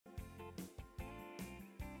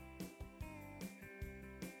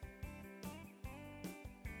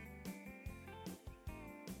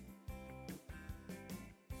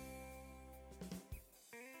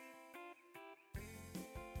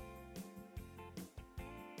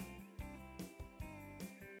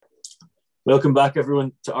Welcome back,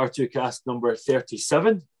 everyone, to R2Kast number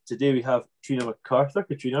 37. Today we have Katrina MacArthur.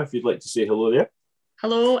 Katrina, if you'd like to say hello there.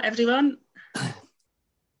 Hello, everyone.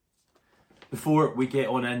 Before we get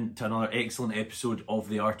on into another excellent episode of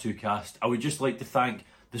the R2Kast, I would just like to thank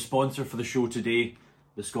the sponsor for the show today,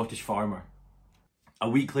 The Scottish Farmer. A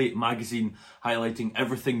weekly magazine highlighting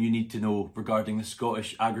everything you need to know regarding the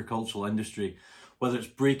Scottish agricultural industry, whether it's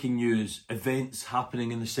breaking news, events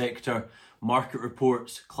happening in the sector, market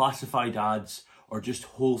reports, classified ads, or just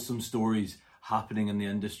wholesome stories happening in the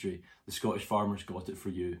industry. The Scottish Farmer's got it for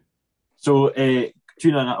you. So, Katrina,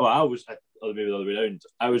 maybe the other way around,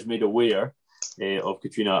 I was made aware of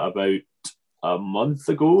Katrina about a month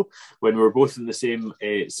ago when we were both in the same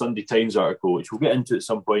Sunday Times article, which we'll get into at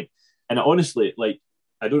some point. And honestly,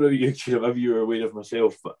 I don't know if you, Katrina, maybe you were aware of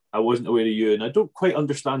myself, but I wasn't aware of you, and I don't quite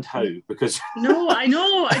understand how, because... No, I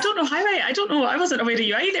know. I don't know how I don't know. I wasn't aware of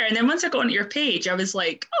you either. And then once I got onto your page, I was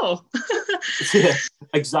like, oh. Yeah,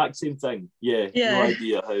 exact same thing. Yeah. No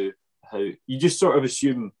idea how... You just sort of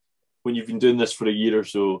assume when you've been doing this for a year or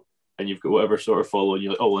so, and you've got whatever sort of following,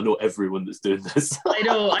 you're like, oh, I know everyone that's doing this. I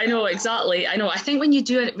know, exactly. I know. I think when you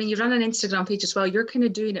do it, when you run an Instagram page as well, you're kind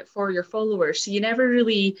of doing it for your followers. So you never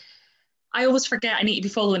really... I always forget I need to be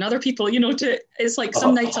following other people, it's like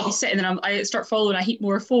some nights I'll be sitting and I start following a heap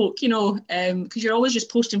more folk, because you're always just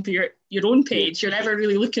posting for your own page. You're never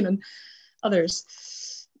really looking on others.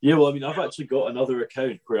 Yeah, well, I mean, I've actually got another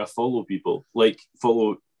account where I follow people, I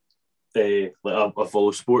follow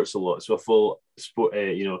sports a lot. So I follow sport,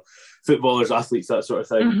 footballers, athletes, that sort of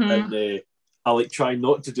thing. Mm-hmm. And I try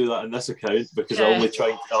not to do that in this account because I only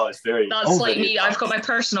try. It's very. That's like me. I've got my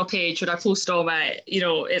personal page where I post all my,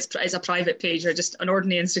 it's a private page or just an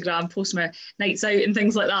ordinary Instagram, post my nights out and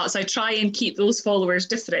things like that. So I try and keep those followers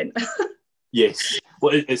different. Yes,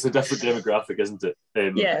 well, it's a different demographic, isn't it?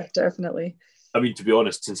 Yeah, definitely. I mean, to be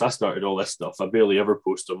honest, since I started all this stuff, I barely ever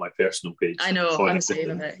post on my personal page. I know. I'm the same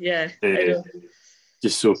with it. Yeah. I know.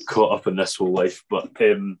 Just so caught up in this whole life, but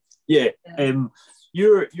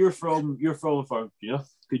You're from a farm,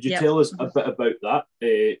 Could you tell us a bit about that?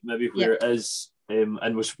 Maybe where it is,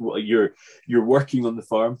 and was you're working on the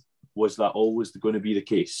farm. Was that always going to be the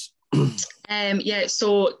case?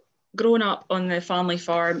 So growing up on the family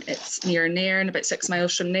farm, it's near Nairn, about 6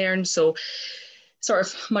 miles from Nairn. So sort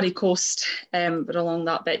of muddy coast, but along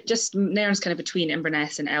that bit, just Nairn's kind of between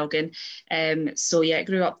Inverness and Elgin. I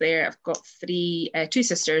grew up there. I've got two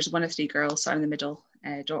sisters, one of 3 girls, so I'm the middle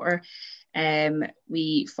daughter.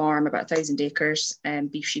 We farm about 1,000 acres,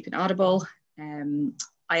 beef, sheep and arable.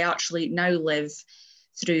 I actually now live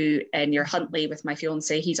through near Huntly with my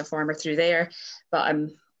fiance. He's a farmer through there, but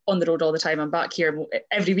I'm on the road all the time. I'm back here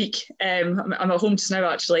every week. I'm at home just now,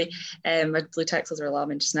 actually. My blue Texels are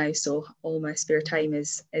lambing just now, so all my spare time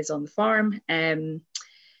is on the farm. And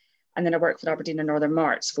then I work for Aberdeen and Northern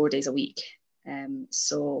Marts 4 days a week.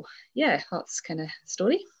 That's kind of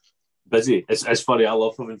story. Busy. It's funny. I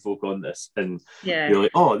love having folk on this, and you're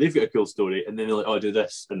like, oh, they've got a cool story, and then you're like, oh, I do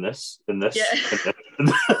this and this and this. Yeah,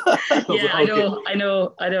 I know.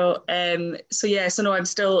 No, I'm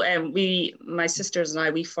still. My sisters and I,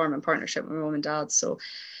 we farm in partnership with my mum and dad. So,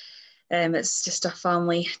 it's just a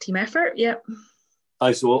family team effort. Yep.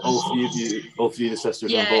 So all three of the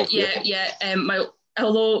sisters are involved. Yeah.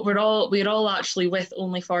 Although we're all actually with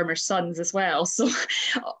only farmers' sons as well, so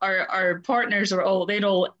our partners they're all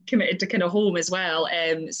committed to kind of home as well.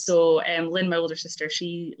 Lynn, my older sister,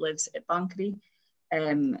 she lives at Bankery.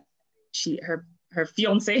 Her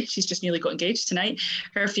fiance, she's just newly got engaged tonight.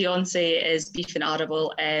 Her fiance is beef and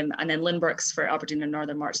arable, and then Lynn works for Aberdeen and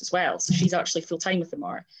Northern Marts as well. So she's actually full time with the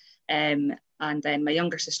Mar. And then my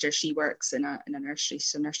younger sister, she works in a nursery,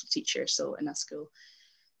 she's a nursery teacher, so in a school.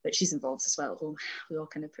 But she's involved as well at home. We all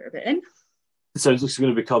kind of put a bit in. It sounds like it's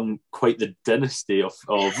going to become quite the dynasty of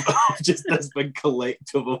just this big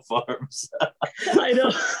collective of farms. I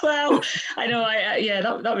know. Well, I know.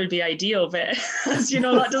 That would be ideal, but as you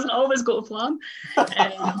know, that doesn't always go to plan.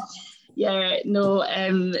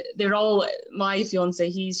 They're all, my fiance,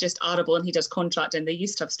 he's just arable and he does contracting. They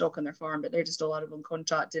used to have stock on their farm, but they're just all arable and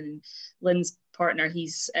contracting. And Lynn's partner,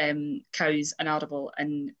 he's cows and arable,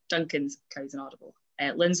 and Duncan's cows and arable.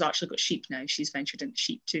 Lynn's actually got sheep now. She's ventured into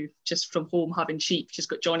sheep too, just from home having sheep. She's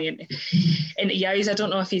got Johnny into yows. I don't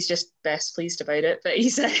know if he's just best pleased about it, but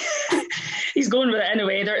he's he's going with it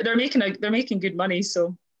anyway. They're making good money.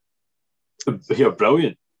 So yeah,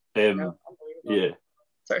 brilliant. Yeah,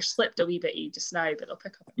 sort of slipped a wee bit just now, but they'll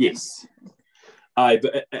pick up. Yes,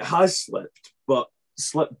 but it has slipped, but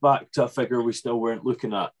slipped back to a figure we still weren't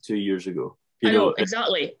looking at 2 years ago. I know,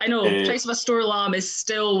 exactly. I know. The price of a store lamb is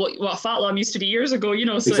still what a fat lamb used to be years ago,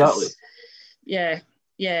 So exactly.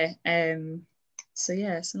 yeah. So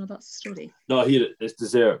no, that's the story. No, I hear it. It's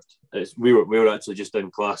deserved. We were actually just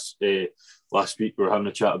in class last week. We were having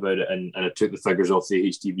a chat about it, and I took the figures off the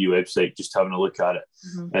HTV website, just having a look at it.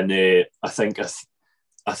 Mm-hmm. And I think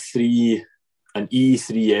an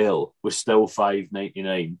E3L was still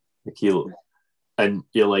 $5.99 a kilo, and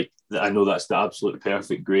you're like, I know that's the absolute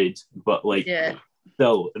perfect grade, but like,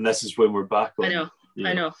 still, and this is when we're back on.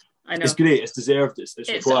 I know. It's great. It's deserved. It's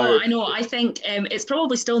required. I know. I think it's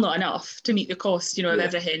probably still not enough to meet the cost, of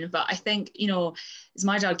everything. But I think, as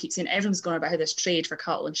my dad keeps saying, everyone's going about how this trade for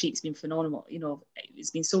cattle and sheep's been phenomenal.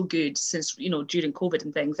 It's been so good since, during COVID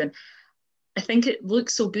and things. And I think it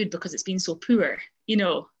looks so good because it's been so poor,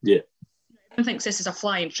 Yeah. Everyone thinks this is a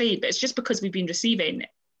flying trade, but it's just because we've been receiving,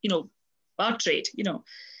 bad trade,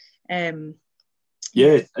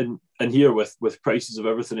 Yeah, and here with prices of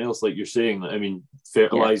everything else, like you're saying, I mean,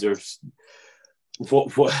 fertilizers. Yeah.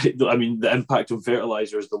 The impact on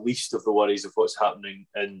fertilizer is the least of the worries of what's happening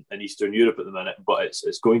in Eastern Europe at the minute, but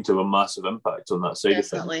it's going to have a massive impact on that side of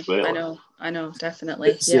things as well. I know,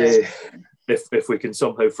 definitely. Yeah. If we can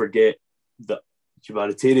somehow forget the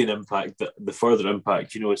humanitarian impact, the further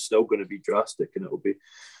impact, it's still going to be drastic, and it will be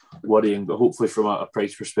worrying, but hopefully from a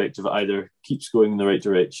price perspective, it either keeps going in the right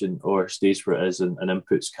direction or stays where it is, and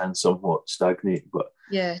inputs can somewhat stagnate. But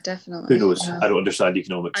yeah, definitely. Who knows? I don't understand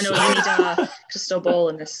economics. I know, you need a crystal ball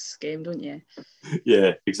in this game, don't you?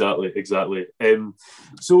 Yeah, exactly.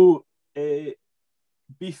 So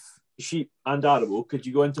beef, sheep and arable, could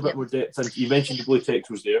you go into a bit more depth? And you mentioned the blue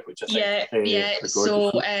texels there, which I think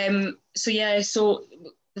So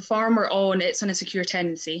the farm we're on, it's on a secure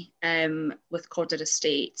tenancy with Corded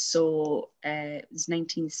Estate. So it was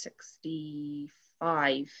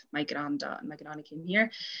 1965, my granda and my granny came here.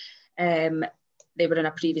 They were in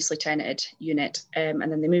a previously tenanted unit, and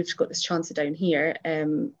then they moved, got this chancellor down here,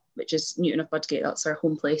 which is Newton of Budgate, that's our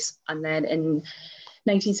home place. And then in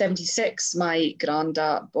 1976, my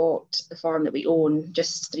granda bought the farm that we own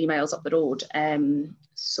just 3 miles up the road.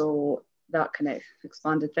 So that kind of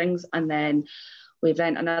expanded things. And then we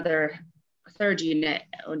rent a third unit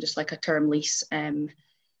on just like a term lease. So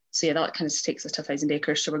yeah, that kind of takes us to 1,000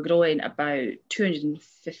 acres. So we're growing about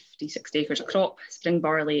 256 acres of crop, spring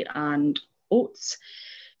barley and oats.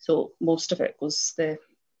 So most of it goes, the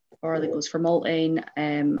barley goes for malting,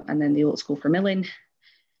 and then the oats go for milling.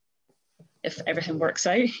 If everything works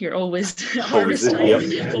out, you're always at harvest time.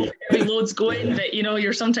 Every load's going, but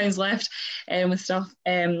you're sometimes left with stuff.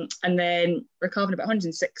 And then we're calving about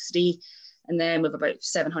 160. And then with about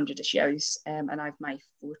 700-ish ewes, and I've my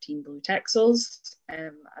 14 blue texels. I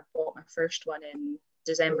bought my first one in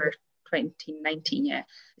December 2019. Yeah,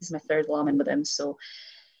 this is my third lambing with them. So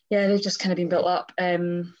yeah, they've just kind of been built up.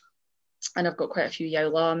 And I've got quite a few yow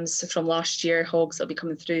lambs from last year, hogs that'll be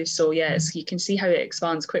coming through. So yeah, you can see how it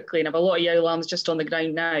expands quickly. And I have a lot of yow lambs just on the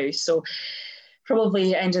ground now. So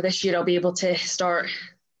probably end of this year, I'll be able to start,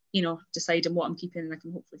 deciding what I'm keeping, and I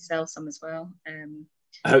can hopefully sell some as well.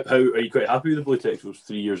 How are you quite happy with the blue texels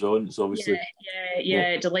 3 years on? It's obviously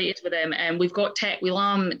delighted with them. And we've got we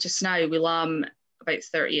lamb just now. We lamb about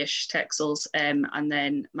 30-ish texels, and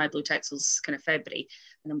then my blue texels kind of February,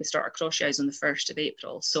 and then we start our cross yows on the 1st of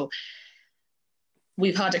April. So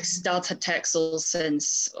we've had Dad's had texels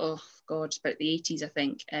since about the 80s, I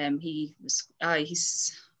think.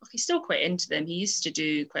 He's still quite into them. He used to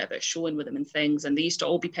do quite a bit of showing with them and things, and they used to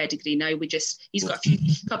all be pedigree. Now he's got a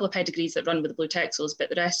couple of pedigrees that run with the blue texels, but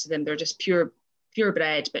the rest of them, they're just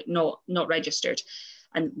purebred, but not registered,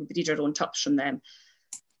 and we breed our own tups from them.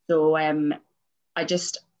 So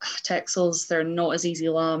texels, they're not as easy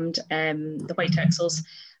lambed, the white texels,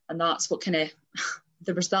 and that's what kind of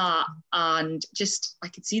there was that, and just I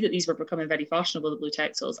could see that these were becoming very fashionable, the blue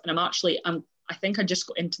texels, and I think I just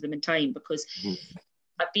got into them in time because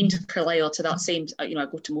I've been to Carlisle to that same, I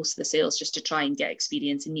go to most of the sales just to try and get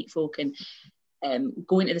experience and meet folk, and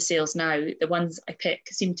going to the sales now, the ones I pick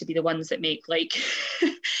seem to be the ones that make like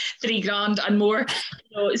 $3,000 and more.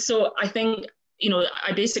 So I think,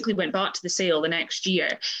 I basically went back to the sale the next year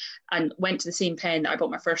and went to the same pen that I bought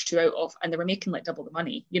my first 2 out of, and they were making like double the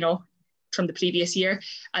money, from the previous year.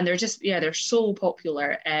 And they're just, they're so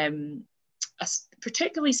popular.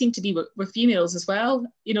 Particularly seem to be with females as well,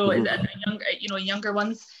 and younger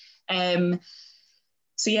ones. They're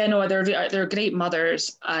great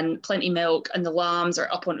mothers and plenty of milk, and the lambs are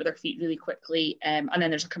up onto their feet really quickly. And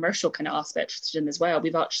then there's a commercial kind of aspect to them as well.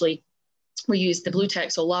 We used the blue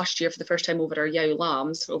texel last year for the first time over our yow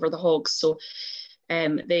lambs, over the hogs. So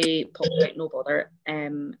they popped out no bother.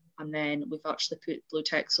 And And then we've actually put blue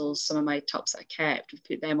texels, some of my tups that I kept, we've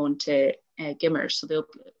put them onto gimmers, so they'll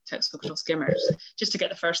put texel cross gimmers, just to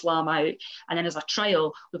get the first lamb out. And then as a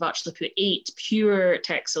trial, we've actually put 8 pure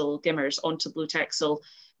texel gimmers onto blue texel,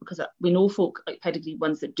 because we know folk, like pedigree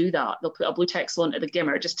ones that do that, they'll put a blue texel onto the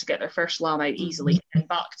gimmer just to get their first lamb out easily and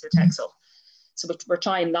back to the texel. So we're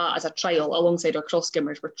trying that as a trial alongside our cross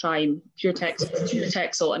gimmers. We're trying pure texel to the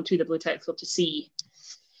texel and to the blue texel to see.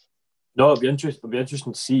 No, it'd be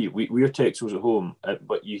interesting to see. We're texels at home,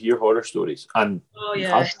 but you hear horror stories, and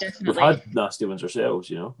definitely. We've had nasty ones ourselves,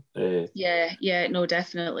 you know. No,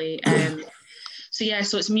 definitely. So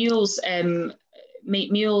it's mules,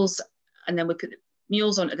 make mules, and then we put the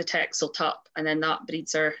mules onto the texel tup, and then that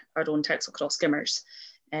breeds our own texel cross skimmers,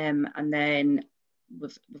 and then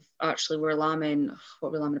we're lambing.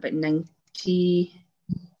 What we're lambing about 90,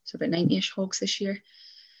 so about 90ish hogs this year.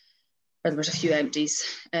 There was a few empties.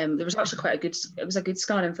 There was actually it was a good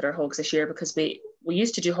scanning for our hogs this year, because we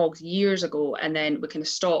used to do hogs years ago, and then we kind of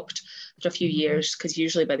stopped for a few years, because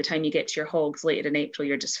usually by the time you get to your hogs later in April,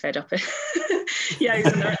 you're just fed up. So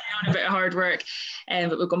they're on a bit of hard work,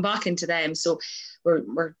 but we've gone back into them. So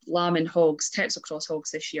we're lambing hogs, texel cross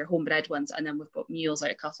hogs this year, homebred ones, and then we've got mules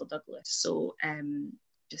out of Castle Douglas. So I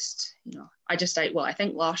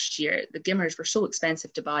think last year the gimmers were so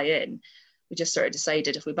expensive to buy in, we just sort of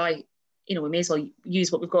decided if we buy, we may as well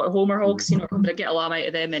use what we've got at home, our hogs, we're going to get a lamb out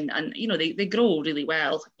of them, and they grow really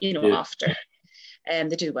well, after, they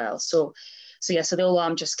do well. So they'll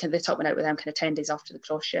lamb they top one out with them kind of 10 days after the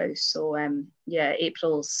cross show. So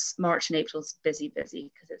March and April's busy because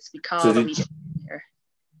we calve a wee bit here.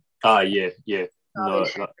 No,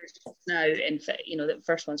 now, in fact, the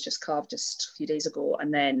first one's just calved just a few days ago,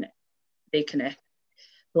 and then they kind of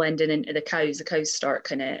blend into the cows. The cows start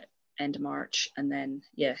kind of end of March, and then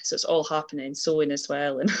so it's all happening, sowing as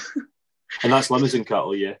well, and that's Limousin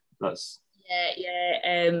cattle,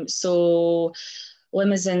 so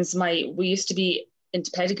Limousins, we used to be into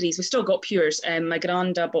pedigrees. We still got pures. My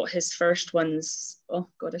granda bought his first ones. Oh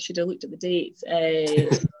God, I should have looked at the dates.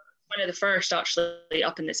 One of the first actually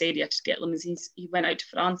up in this area to get Limousins. He went out to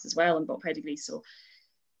France as well and bought pedigrees. So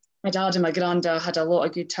my dad and my granda had a lot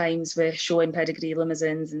of good times with showing pedigree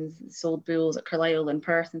Limousins, and sold bulls at Carlisle and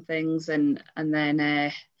Perth and things. And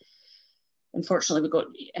then unfortunately we got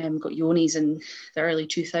Yonis in the early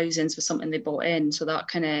 2000s with something they bought in. So that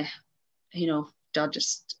kind of, Dad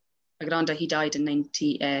my granda, he died in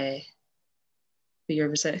 90. What year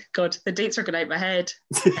was it? God, the dates are going out of my head.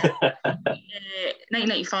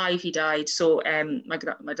 1995 he died. So my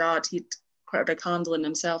dad, he had quite a big handle in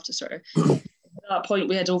himself to sort of. At that point,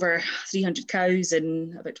 we had over 300 cows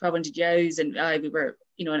and about 1,200 ewes, and we were,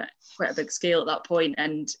 on quite a big scale at that point.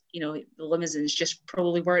 And the Limousins just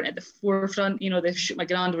probably weren't at the forefront. My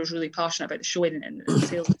granda was really passionate about the showing and the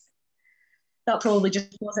sales. That probably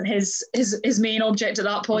just wasn't his main object at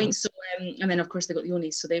that point. So, and then of course they got the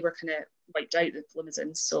Yonis, so they were kind of wiped out, the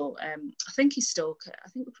Limousins. So I think we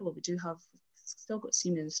probably do have. Still got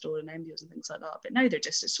semen in the store and embryos and things like that, but now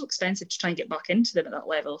it's so expensive to try and get back into them at that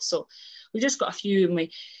level. So we just got a few, and we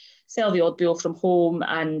sell the odd bull from home,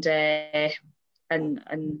 and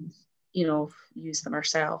use them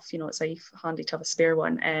ourselves. It's handy to have a spare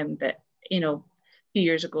one. But a few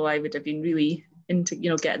years ago I would have been really into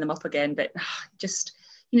getting them up again, but just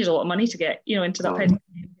you need a lot of money to get into that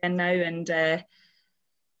pedigree again now. And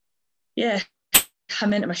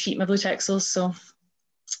I'm into my blue texels, so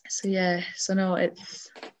no, it's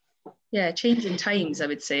changing times, I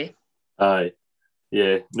would say. Aye,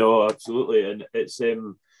 no, absolutely, and it's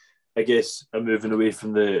I guess I'm moving away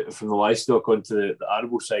from the livestock onto the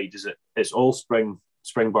arable side. Is it? It's all spring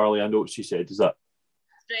barley and oats. You said, is that?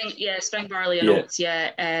 Spring barley and oats.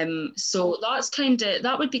 So that's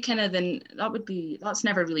that's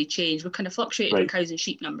never really changed. We kind of fluctuated in cows and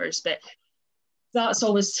sheep numbers, but that's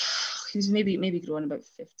always. He's maybe growing about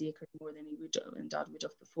 50 acres more than he would and Dad would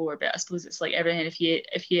have before. But I suppose it's like everything.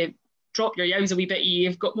 If you drop your ewes a wee bit,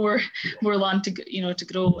 you've got more land to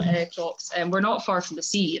grow crops. And we're not far from the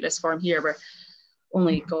sea at this farm here. We're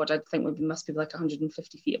only, I think we must be like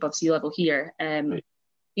 150 feet above sea level here.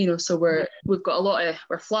 So we've got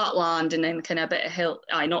we're flat land, and then kind of a bit of hill,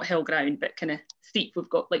 not hill ground, but kind of steep. We've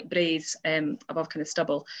got like braes above kind of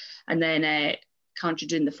stubble, and then country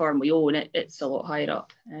doing the farm we own, it's a lot higher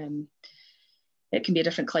up. It can be a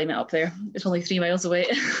different climate up there. It's only 3 miles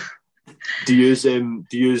away. Do you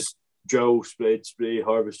use drill, spray,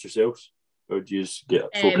 harvest yourselves, or do you just get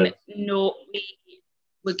folk in? No,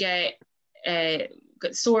 we get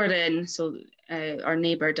sower in. So our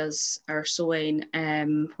neighbour does our sowing.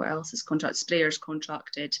 What else is contracted? Sprayers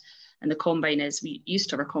contracted. And the combine is, we used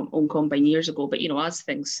to have our own combine years ago, but, you know, as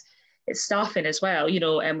things, it's staffing as well, you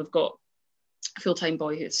know, and we've got a full-time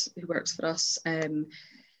boy who works for us.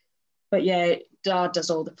 But yeah, Dad does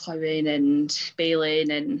all the ploughing and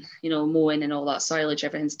baling and, you know, mowing and all that, silage,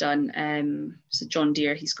 everything's done. So John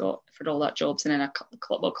Deere, he's got for all that jobs, and then a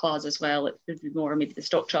couple of class as well. It would be more maybe the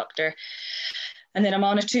stock tractor. And then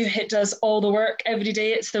Amana-too, it does all the work every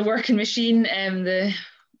day. It's the working machine, the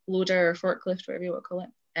loader or forklift, whatever you want to call it.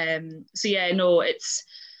 So yeah, no, it's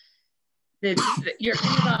you're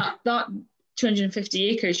kind of that 250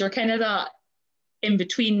 acres. You're kind of that in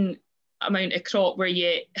between amount of crop where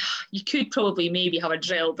you could probably maybe have a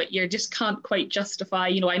drill, but you just can't quite justify.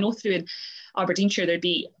 You know, I know through in Aberdeenshire there'd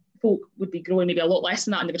be folk would be growing maybe a lot less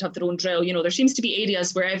than that, and they would have their own drill. You know, there seems to be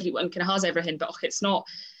areas where everyone kind of has everything, but it's not.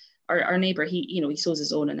 Our neighbour, he sows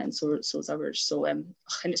his own, and then sows ours. So and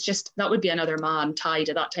it's just, that would be another man tied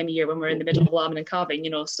at that time of year when we're in the middle of lambing and calving, you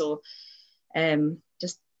know. So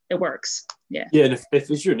just it works. Yeah. Yeah, and if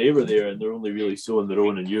it's your neighbour there and they're only really sowing their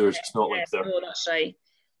own and yours, it's not like they're. No, that's right.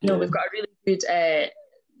 No, we've got a really good.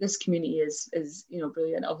 This community is you know,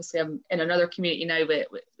 brilliant. Obviously, I'm in another community now with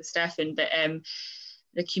Stefan, but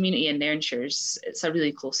the community in Nairnshire, it's a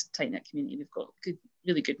really close, tight-knit community. We've got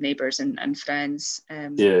really good neighbours and friends.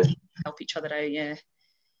 Help each other out. Yeah.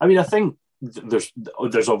 I mean, I think there's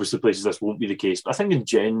obviously places this won't be the case, but I think in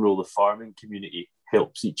general the farming community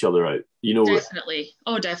helps each other out. You know. Definitely.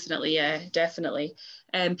 Oh, definitely. Yeah, definitely.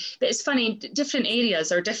 But it's funny. Different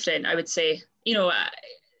areas are different, I would say. You know.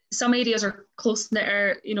 Some areas are close-knit,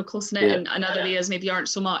 and other areas maybe aren't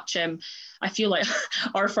so much. I feel like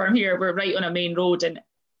our farm here, we're right on a main road, and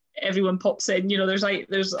everyone pops in. You know, there's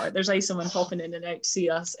someone popping in and out to see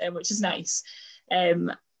us, which is nice.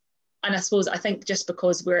 And I suppose I think just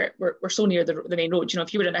because we're so near the main road, you know,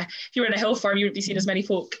 if you were in a hill farm, you wouldn't be seeing as many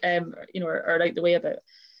folk, you know, are out the way about.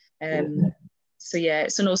 So yeah,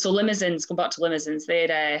 so limousines. Going back to limousines,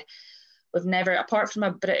 we've never, apart from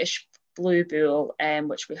a British Blue Bull,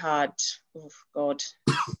 which we had, 15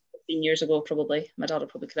 years ago probably. My dad will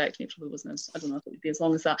probably correct me, it probably wasn't I don't know if it would be as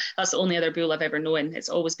long as that. That's the only other bull I've ever known. It's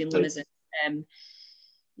always been limousine.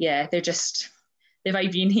 Yeah, they've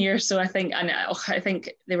been here, so I think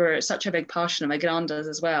they were such a big passion of my granddad's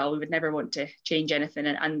as well. We would never want to change anything,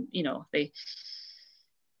 and you know, they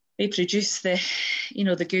produce the, you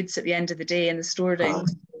know, the goods at the end of the day in the storing.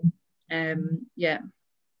 Yeah.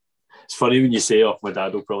 It's funny when you say off, my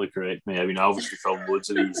dad will probably correct me. I mean, I obviously film loads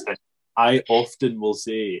of these, and I often will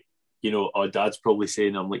say, you know, oh, Dad's probably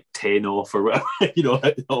saying I'm like 10 off or whatever. You know,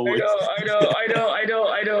 always. I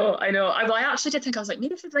know. I actually did think, I was like,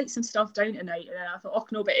 maybe I should write some stuff down tonight. And I thought, oh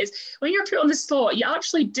no, but it's when you're put on the spot, you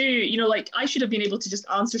actually do, you know, like I should have been able to just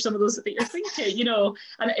answer some of those that you're thinking, you know.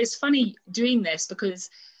 And it's funny doing this because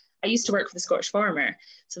I used to work for the Scottish Farmer.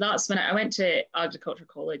 So that's when I went to agriculture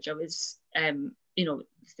college. I was, you know,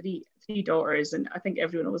 three daughters, and I think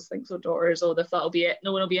everyone always thinks, oh, daughters, oh, if that'll be it,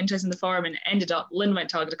 no one will be interested in the farm. And ended up, Lynn went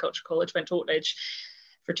to agriculture college, went to Oatridge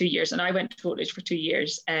for 2 years, and I went to Oatridge for 2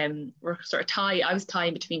 years. We're sort of I was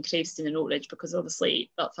tying between Craveston and Oatridge because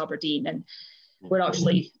obviously that's Aberdeen, and we're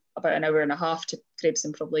actually about an hour and a half to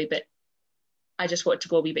Craveston probably, but I just wanted to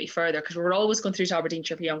go a wee bit further because we were always going through to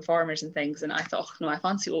Aberdeenshire for young farmers and things, and I thought, oh no, I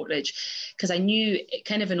fancy Oatridge, because I knew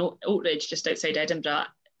kind of in Oatridge just outside Edinburgh,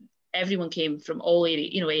 everyone came from all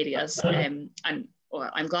areas, and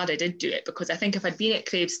I'm glad I did do it, because I think if I'd been at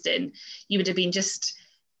Craveston, you would have been just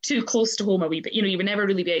too close to home a wee bit. You know, you would never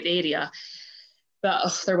really be out the area.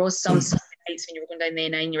 But there was some nights when you were going down the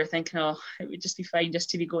A9, you were thinking, oh, it would just be fine just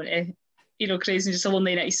to be going to, you know, Craveston just along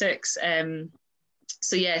the A96.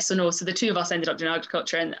 So the two of us ended up doing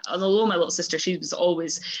agriculture, and although my little sister, she was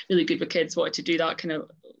always really good with kids, wanted to do that, kind of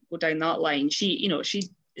go down that line. She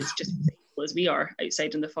is just as we are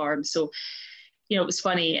outside on the farm. So, you know, it was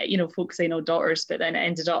funny, you know, folks saying, oh, daughters, but then it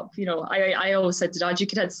ended up, you know, I always said to Dad, you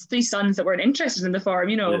could have 3 sons that weren't interested in the farm,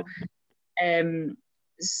 you know.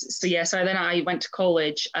 So then I went to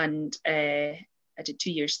college, and I did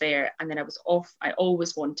 2 years there, and then I was off. I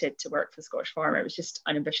always wanted to work for the Scottish Farmer. It was just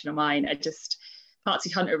an ambition of mine.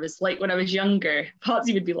 Patsy Hunter was like, when I was younger,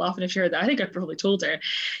 Patsy would be laughing if she heard that. I think I probably told her.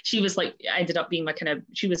 She was like, I ended up being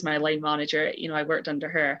she was my line manager, you know, I worked under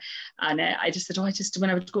her. And I just said,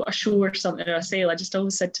 when I would go to a show or something or a sale, I just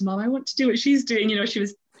always said to Mum, I want to do what she's doing. You know, she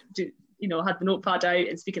was, you know, had the notepad out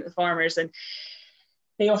and speaking to the farmers, and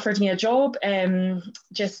they offered me a job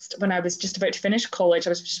just when I was just about to finish college.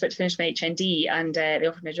 I was just about to finish my HND, and they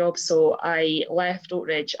offered me a job. So I left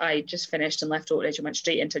Oatridge. I just finished and left Oatridge and went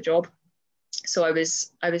straight into a job. So I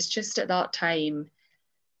was just at that time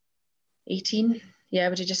 18. Yeah, I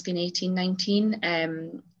would have just been 18,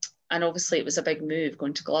 19. and obviously it was a big move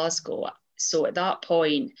going to Glasgow. So at that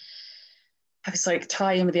point, I was like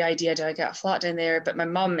tying with the idea, do I get a flat down there? But my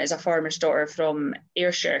mum is a farmer's daughter from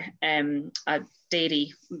Ayrshire, a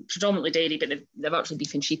dairy, predominantly dairy, but they've actually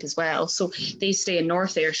beef and sheep as well. So they stay in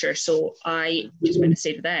North Ayrshire. So I just went and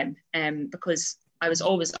stayed with them because I was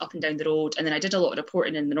always up and down the road. And then I did a lot of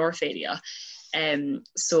reporting in the North area.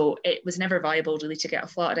 So it was never viable really to get a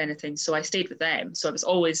flat or anything. So I stayed with them. So I was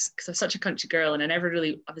always, because I'm such a country girl and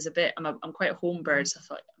I'm quite a home bird. So I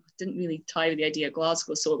thought, didn't really tie with the idea of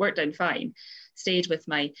Glasgow, so it worked out fine. Stayed with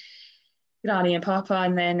my granny and papa,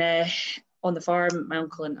 and then on the farm, my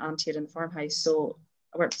uncle and auntie are in the farmhouse. So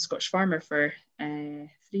I worked with a Scottish farmer for 3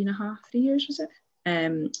 years, was it?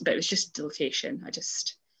 But it was just the location. I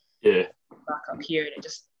just back up here, and it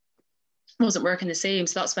just wasn't working the same.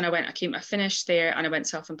 So that's when I finished there, and I went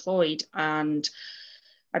self-employed, and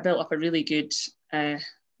I built up a really good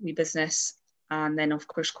wee business. And then of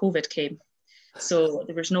course COVID came. So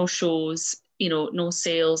there was no shows, no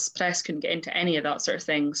sales, press couldn't get into any of that sort of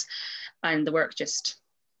things. And the work just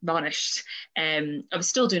vanished. I was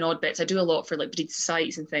still doing odd bits. I do a lot for like breed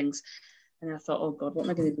societies and things. And I thought, oh God, what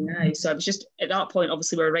am I going to do now? So I was just, at that point,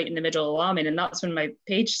 obviously we were right in the middle of lambing, and that's when my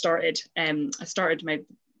page started. I started my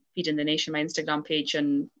Feeding the Nation, my Instagram page,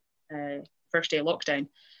 on first day of lockdown.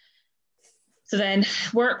 So then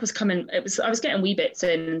work was coming, I was getting wee bits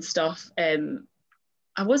in and stuff.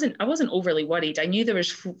 I wasn't overly worried. I knew there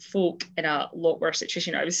was folk in a lot worse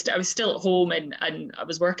situation. I was still at home and I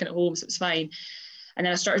was working at home, so it was fine. And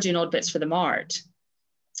then I started doing odd bits for the Mart,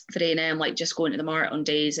 for ANM, like just going to the Mart on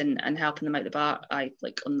days and helping them out the back. I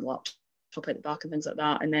like on the laptop out the back and things like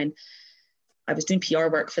that. And then I was doing PR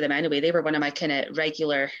work for them anyway. They were one of my kind of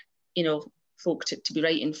regular, folk to be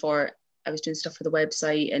writing for. I was doing stuff for the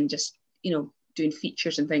website and just, doing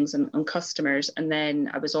features and things on customers. And then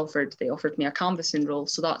they offered me a canvassing role.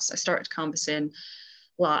 So I started canvassing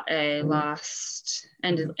last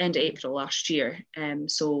end of April last year.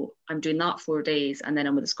 So I'm doing that 4 days, and then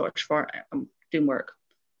I'm with the Scottish Farm. I'm doing work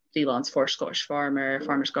freelance for Scottish Farmer,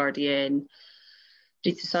 Farmer's Guardian,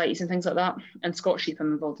 breed societies and things like that. And Scotch Sheep,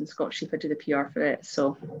 I'm involved in Scotch Sheep. I do the PR for it.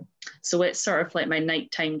 So it's sort of like my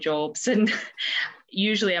nighttime jobs. And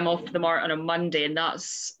usually I'm off the Mart on a Monday, and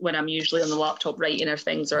that's when I'm usually on the laptop writing or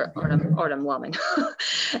things, or I'm lambing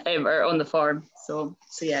or on the farm. So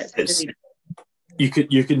yeah, it's busy.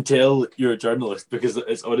 You can tell you're a journalist, because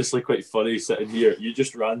it's honestly quite funny sitting here. You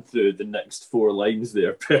just ran through the next 4 lines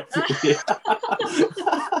there perfectly.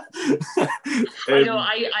 I know.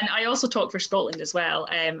 I also talk for Scotland as well.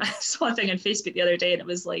 I saw a thing on Facebook the other day, and it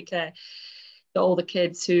was like all the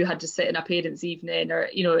kids who had to sit in a parents' evening, or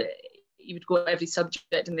you would go every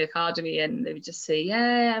subject in the academy, and they would just say,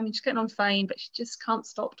 yeah, I mean, she's getting on fine, but she just can't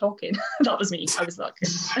stop talking. That was me. I was that kid.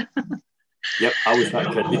 Yep, I was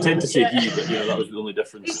that kid. They tend to say he, but that was the only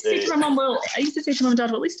difference. I used to say to my mum, I used to say to my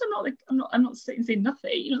Dad, well, at least I'm not sitting saying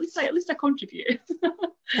nothing. At least I contribute.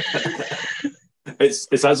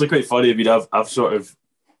 It's actually quite funny. I mean, I've sort of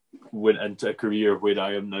went into a career where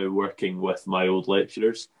I am now working with my old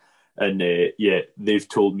lecturers, and they've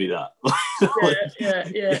told me that. Yeah.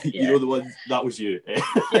 The one that was you. Yeah,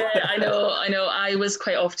 I know. I was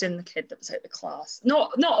quite often the kid that was out of the class.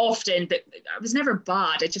 Not often, but I was never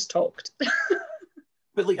bad. I just talked.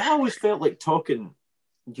 But I always felt like talking,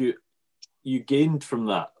 you gained from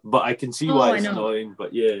that. But I can see why it's annoying.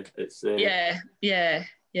 But yeah, it's yeah.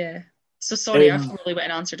 So sorry, I've probably went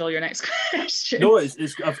and answered all your next questions. No,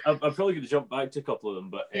 I'm probably going to jump back to a couple of them,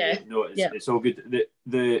 but it's all good.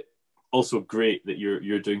 The also great that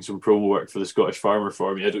you're doing some promo work for the Scottish Farmer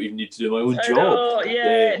for me. I don't even need to do my own job.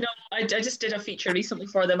 I just did a feature recently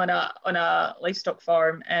for them on a livestock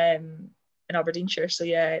farm in Aberdeenshire. So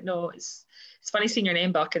it's funny seeing your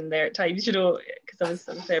name back in there at times, because I was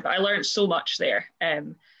there. But I learned so much there. I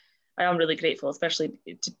am really grateful, especially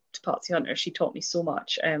to Patsy Hunter. She taught me so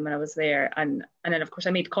much when I was there, and then of course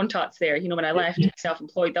I made contacts there. When I left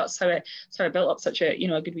self-employed, that's how I built up such a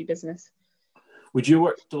a good wee business. Would you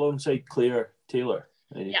work alongside Claire Taylor?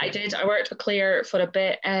 Yeah, I did. I worked with Claire for a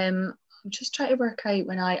bit. I'm just trying to work out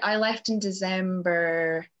when I left in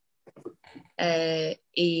December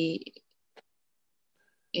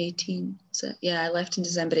 18. So I left in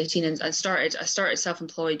December 18, and I started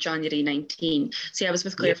self-employed January 19. So I was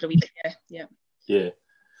with Claire for a wee bit.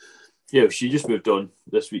 Yeah, she just moved on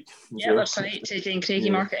this week. Yeah, that's right, to Jane Craigie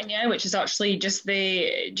Marketing, which is actually just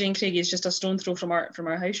Jane Craigie is just a stone throw from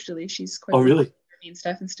our house, really. She's quite really? Me and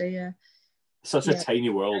Stephen stay, Such a tiny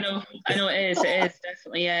world. I know it is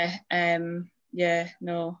definitely,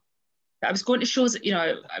 no. But I was going to shows,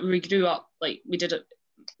 we grew up, like we did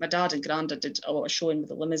my dad and Granda did a lot of showing with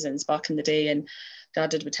the limousines back in the day, and Dad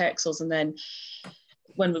did with Texels. And then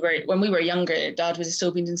when we were younger, Dad was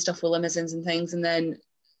still been doing stuff with limousines and things. And then,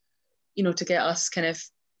 you know, to get us kind of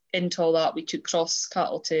into all that, we took Cross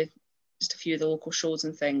Cattle to just a few of the local shows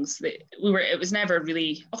and things. It was never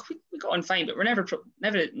really, we got on fine, but we're never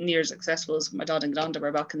near as successful as my dad and Granda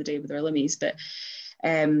were back in the day with their limmies. But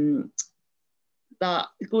that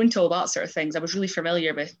going to all that sort of things, I was really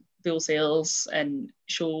familiar with bull sales and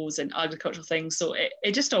shows and agricultural things. So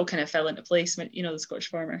it just all kind of fell into place, you know, the Scottish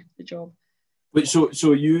Farmer, the job. Wait, so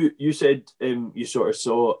you said you sort of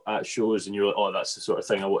saw at shows and you were like, oh, that's the sort of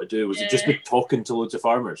thing I want to do. Was it just like talking to loads of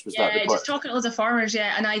farmers? Was that the part? Just talking to loads of farmers,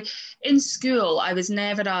 yeah. And in school, I was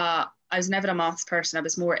never a maths person. I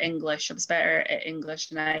was more English. I was better at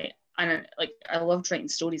English, and I loved writing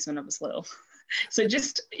stories when I was little. So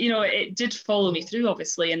just, you know, it did follow me through,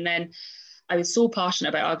 obviously. And then I was so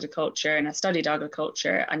passionate about agriculture, and I studied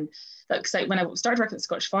agriculture. And that's like when I started working at the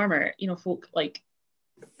Scottish Farmer, you know, folk like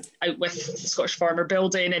out with the Scottish Farmer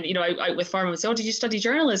building, and, you know, out with farmers would say, oh, did you study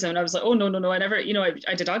journalism? And I was like, oh, no, I never, you know,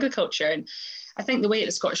 I did agriculture. And I think the way at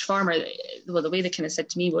the Scottish Farmer, well, the way they kind of said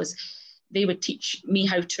to me was they would teach me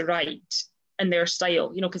how to write in their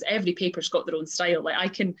style, you know, because every paper's got their own style.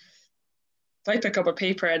 Like if I pick up a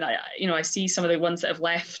paper and I see some of the ones that have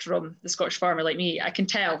left from the Scottish Farmer, like me, I can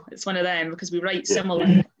tell it's one of them, because we write similar.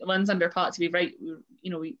 The ones under Patsy, we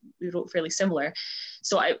wrote fairly similar.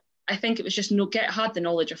 So I think it was just had the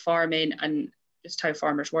knowledge of farming and just how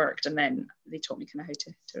farmers worked, and then they taught me kind of how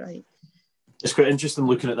to write. It's quite interesting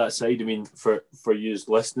looking at that side. I mean, for you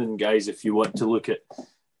listening, guys, if you want to look at,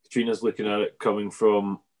 Katrina's looking at it coming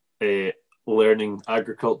from learning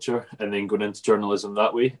agriculture and then going into journalism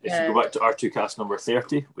that way. If you go back to R2Kast number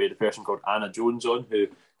 30, we had a person called Anna Jones on who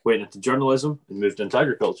went into journalism and moved into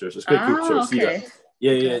agriculture. So it's quite cool to sort of see that.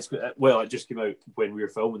 Yeah. It's, well, it just came out when we were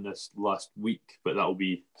filming this last week, but that'll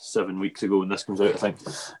be 7 weeks ago when this comes out, I think.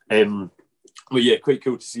 But yeah, quite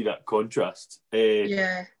cool to see that contrast.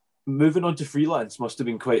 Moving on to freelance must have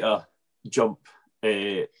been quite a jump.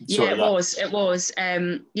 It was.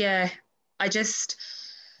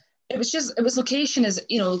 It was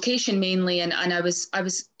location mainly, and I was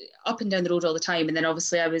up and down the road all the time, and then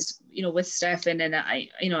obviously I was, you know, with Stefan, and I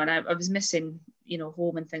was missing, you know,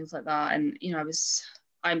 home and things like that, and, you know,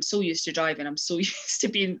 I'm so used to driving, I'm so used to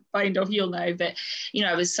being behind a wheel now, but, you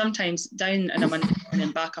know, I was sometimes down on a Monday morning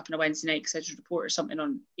and back up on a Wednesday night because I had to report or something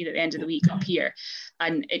on, you know, at the end of the week up here,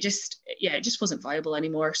 and it just wasn't viable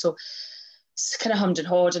anymore. So it's kind of hummed and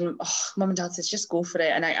hawed, and Mum and Dad says just go for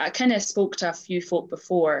it, and I kind of spoke to a few folk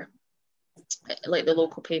before, like the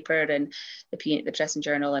local paper and the Press and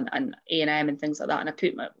Journal and ANM and things like that, and I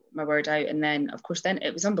put my word out, and then of course then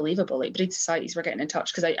it was unbelievable, like breed societies were getting in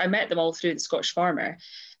touch, because I met them all through the Scottish Farmer,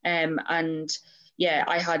 and yeah,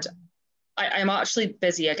 I'm actually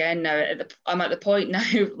busy again now. I'm at the point now,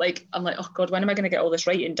 like I'm like, oh God, when am I going to get all this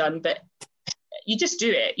writing done? But you just do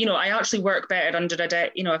it. You know, I actually work better under a day.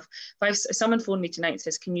 You know, if someone phoned me tonight and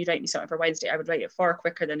says, can you write me something for Wednesday? I would write it far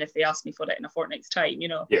quicker than if they asked me for it in a fortnight's time, you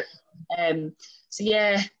know? Yeah. So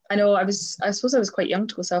yeah, I know I suppose I was quite young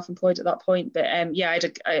to go self-employed at that point, but I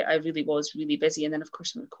really was really busy. And then of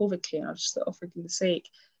course when COVID came, I was just like, oh, for goodness sake.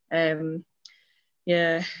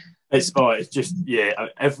 Yeah. It's just,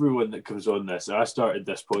 everyone that comes on this, I started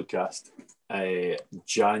this podcast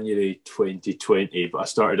January 2020, but I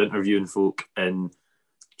started interviewing folk in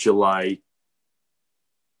started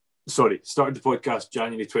the podcast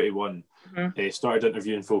January 21, started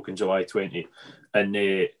interviewing folk in July 20,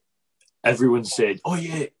 and everyone said, oh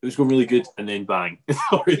yeah, it was going really good, and then bang.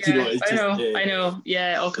 I know,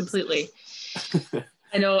 yeah, completely.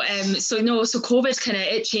 I know. So COVID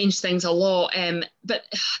it changed things a lot. But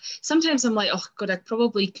sometimes I'm like, oh God, I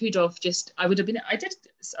probably could have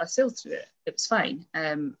I sailed through it. It was fine.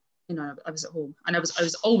 You know, I was at home, and I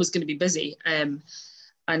was always going to be busy. And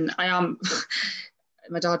I am.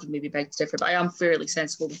 My dad would maybe beg to differ, but I am fairly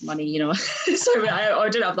sensible with money. You know, so I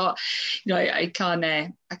did have that. You know, I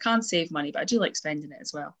can save money, but I do like spending it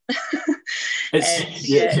as well.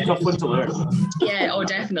 It's a tough one to learn. Yeah. Oh,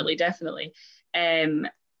 definitely. And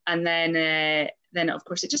then of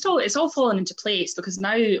course it's all fallen into place, because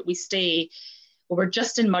now we're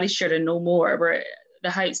just in Murrayshire and no more. We're the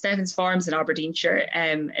house Stefan's Farms in Aberdeenshire.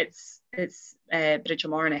 It's Bridge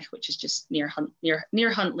of Marnock, which is just near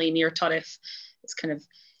Huntly, near Turriff. It's kind of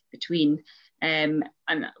between, and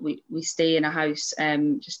we stay in a house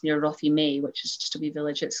just near Rothy May, which is just a wee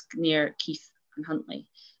village. It's near Keith and Huntly,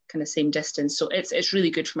 kind of same distance. So it's really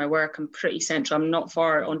good for my work. I'm pretty central. I'm not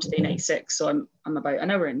far onto the 96, so I'm about an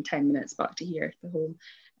hour and 10 minutes back to here, the home.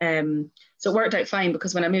 So it worked out fine,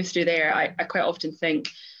 because when I moved through there, I quite often think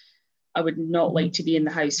I would not like to be in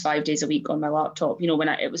the house 5 days a week on my laptop. When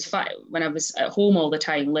I was at home all the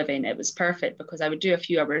time living, it was perfect, because I would do a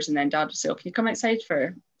few hours and then Dad would say, "Oh, can you come outside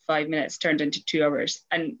for 5 minutes?" Turned into 2 hours,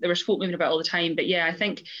 and there was folk moving about all the time. But yeah, I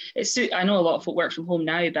think I know a lot of folk work from home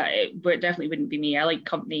now, but it definitely wouldn't be me. I like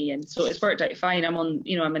company, and so it's worked out fine. I'm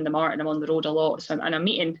in the mart and I'm on the road a lot, so I'm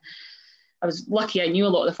meeting. I was lucky, I knew a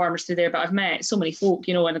lot of the farmers through there, but I've met so many folk,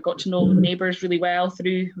 and I got to know neighbours really well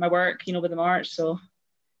through my work, with the mart. So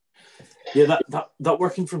yeah, that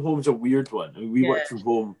working from home is a weird one. I mean, we worked from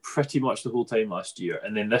home pretty much the whole time last year,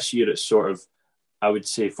 and then this year it's sort of, I would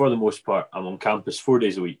say for the most part, I'm on campus 4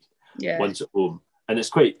 days a week, once at home, and it's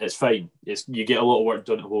fine. You get a lot of work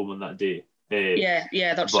done at home on that day.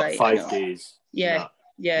 That's but right. 5 days. Yeah.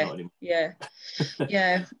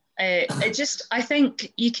 It just, I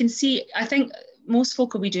think you can see, I think most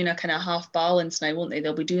folk will be doing a kind of half balance now, won't they?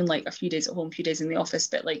 They'll be doing like a few days at home, a few days in the office.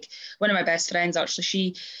 But like one of my best friends,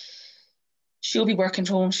 actually, she'll be working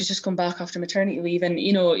from home. She's just come back after maternity leave, and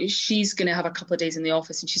she's going to have a couple of days in the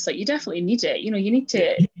office. And she's like, you definitely need it. You need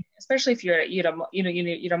to, especially if you're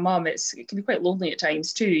a mum. It can be quite lonely at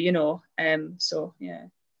times too. So yeah.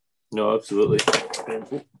 No, absolutely.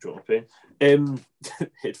 Drop my pen.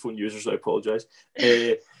 Headphone users, I apologise.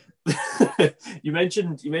 You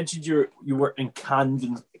mentioned you work in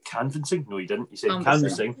canvassing. No, you didn't. You said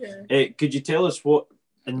canvassing. Could you tell us what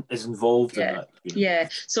is involved in that? Yeah.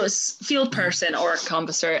 So it's field person or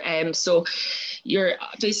canvasser. So you're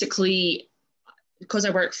basically, because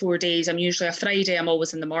I work 4 days, I'm usually a Friday. I'm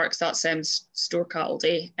always in the marks. That's store cattle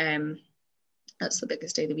day. That's the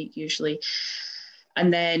biggest day of the week usually.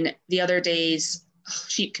 And then the other days,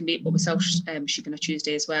 sheep can be, we sell sheep on a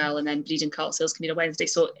Tuesday as well, and then breeding cattle sales can be on a Wednesday.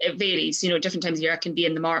 So it varies. Different times of year I can be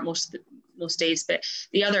in the mart most days, but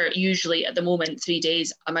the other, usually at the moment, 3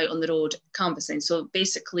 days I'm out on the road canvassing. So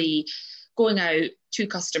basically going out to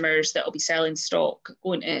customers that will be selling stock,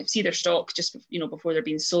 going to see their stock just before they're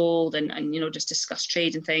being sold, and just discuss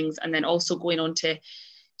trade and things, and then also going on to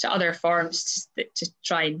other farms to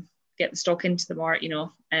try and get the stock into the mart.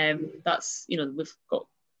 That's we've got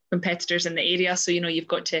competitors in the area, so you've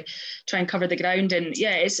got to try and cover the ground. And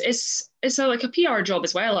yeah, it's like a PR job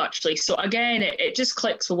as well, actually. So again, it just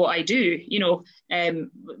clicks with what I do, with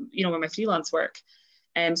my freelance work.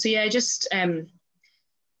 So yeah, just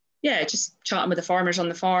chatting with the farmers on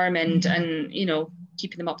the farm, and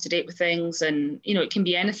keeping them up to date with things. And it can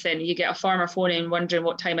be anything. You get a farmer phoning wondering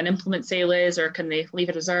what time an implement sale is, or can they leave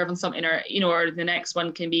a reserve on something, or or the next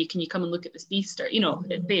one can be, can you come and look at this beast, or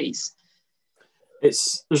it varies.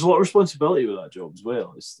 There's a lot of responsibility with that job as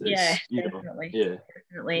well. Definitely.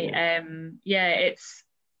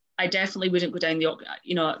 I definitely wouldn't go down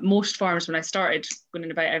most farmers, when I started going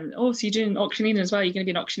in about, so you're doing auctioneering as well, you're going to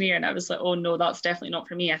be an auctioneer, and I was like, oh no, that's definitely not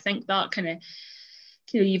for me. I think that kind of,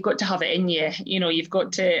 you've got to have it in you, you've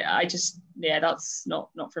got to, that's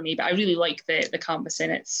not for me. But I really like the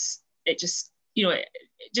canvassing. It just,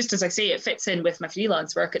 just as I say, it fits in with my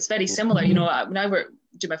freelance work. It's very similar. When I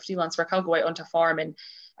do my freelance work, I'll go out onto a farm, and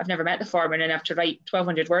I've never met the farmer, and I have to write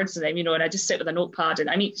 1,200 words to them, and I just sit with a notepad, and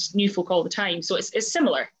I meet new folk all the time. So it's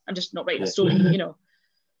similar. I'm just not writing a story,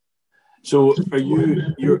 So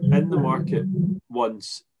you're in the market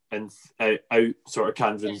once and out sort of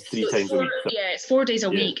canvassing 3 times a week? Yeah, it's 4 days a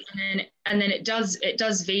week, and then it does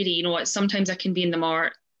vary. Sometimes I can be in the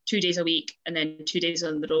mart 2 days a week, and then 2 days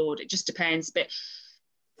on the road. It just depends. But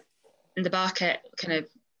in the back at kind of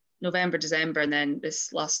November, December, and then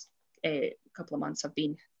this last couple of months, I've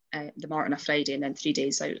been the mart on a Friday, and then 3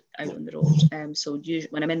 days out on the road. So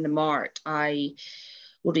when I'm in the mart, I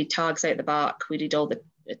will read tags out the back. We read all the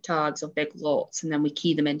tags of big lots, and then we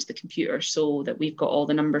key them into the computer so that we've got all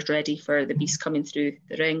the numbers ready for the beast coming through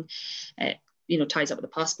the ring. Ties up with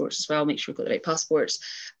the passports as well, make sure we've got the right passports.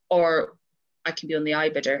 Or I can be on the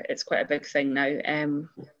iBidder. It's quite a big thing now.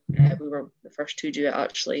 We were the first to do it,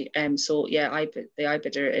 actually. So yeah, the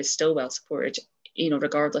iBidder is still well supported,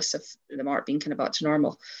 regardless of the mart being kind of back to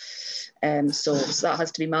normal. So that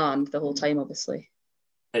has to be manned the whole time, obviously.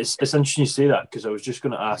 It's interesting you say that, because I was just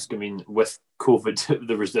going to ask, I mean, with COVID,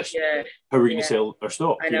 there was this, how are we going to sell our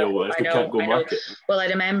stock? I know, if we can't go market? Well, I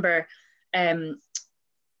remember when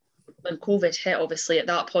COVID hit, obviously, at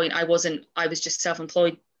that point, I was just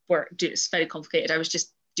self-employed work. It's very complicated. I was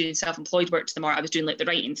just doing self-employed work to the mart. I was doing like the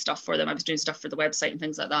writing stuff for them. I was doing stuff for the website and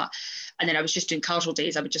things like that. And then I was just doing casual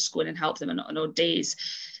days. I would just go in and help them on odd days.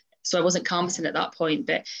 So I wasn't canvassing at that point,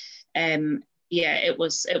 but it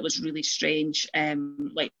was really strange.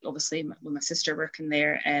 Like obviously with my sister working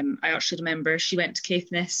there, I actually remember she went to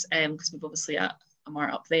Caithness because we've obviously a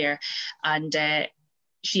mart up there, and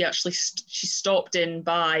she actually she stopped in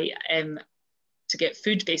by to get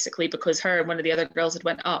food, basically, because her and one of the other girls had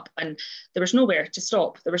went up and there was nowhere to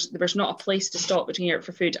stop. There was not a place to stop between Europe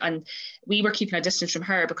for food, and we were keeping a distance from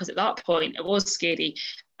her because at that point it was scary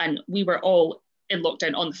and we were all in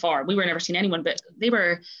lockdown on the farm. We were never seeing anyone, but they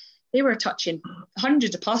were touching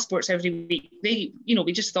hundreds of passports every week.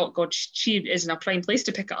 We just thought, God, she is in a prime place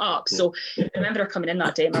to pick it up. So I remember her coming in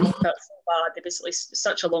that day and my mum felt so bad. They basically,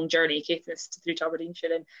 such a long journey, Caithness through to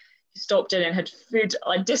Aberdeenshire, and she stopped in and had food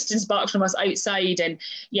a distance back from us outside. And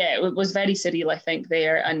yeah, it was very surreal, I think,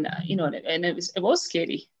 there. And, and it was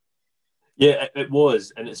scary. Yeah, it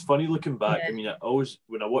was. And it's funny looking back. Yeah. I mean,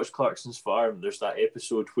 when I watch Clarkson's Farm, there's that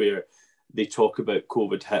episode where they talk about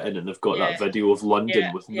COVID hitting and they've got that video of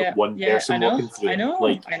London with one person walking through. I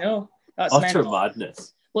know. That's utter mental.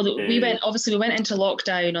 Madness. Well, we went into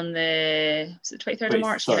lockdown on the 23rd of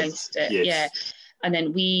March. Yeah. And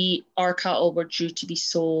then our cattle were due to be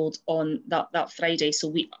sold on that Friday. So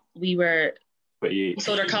we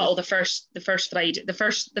sold our cattle the first Friday, the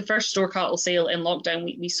first store cattle sale in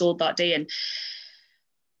lockdown. We sold that day, and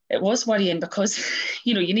it was worrying because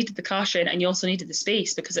you needed the cash in and you also needed the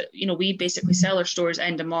space because we basically sell our stores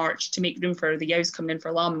end of March to make room for the ewes coming in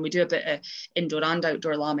for lambing. We do a bit of indoor and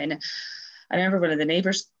outdoor lambing. I remember one of the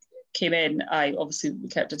neighbours came in. We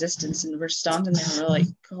kept a distance and we're standing there and we're like,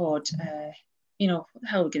 God, what the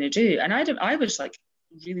hell are we going to do? And I was like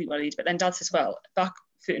really worried. But then Dad says, well, back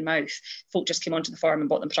foot and mouth, folk just came onto the farm and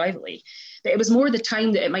bought them privately. But it was more the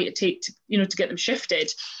time that it might take to get them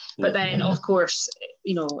shifted. But then, of course,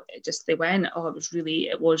 they went. Oh, it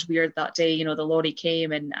was weird that day. The lorry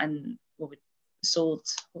came and what would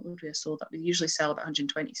we have sold? That we usually sell about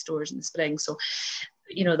 120 stores in the spring. So,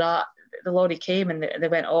 that the lorry came and they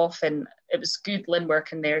went off, and it was good Lynn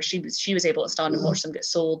working there. She was able to stand and watch them get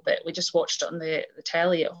sold, but we just watched it on the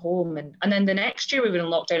telly at home. And then the next year we were in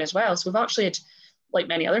lockdown as well. So we've actually had, like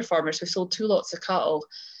many other farmers, we sold 2 lots of cattle,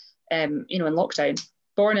 in lockdown.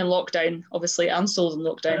 Born in lockdown, obviously, and sold in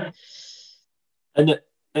lockdown. And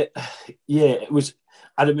it was.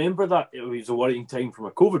 I remember that it was a worrying time from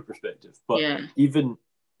a COVID perspective, but even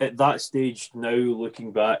at that stage, now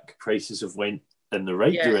looking back, prices have went in the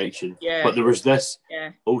right direction. Yeah. But there was this.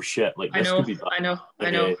 Yeah. Oh shit! This could be bad.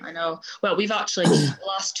 I know. Well, we've actually the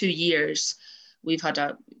last 2 years we've had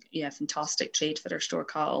a fantastic trade for our store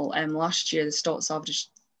cattle. Last year the stocks averaged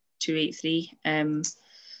 283.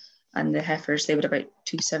 And the heifers, they were about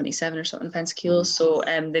 277 or something pence a kilo. So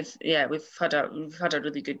we've had a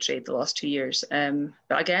really good trade the last 2 years.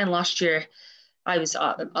 But again, last year I was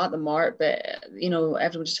at the mart, but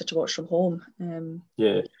everyone just had to watch from home.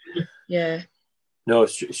 Yeah. No,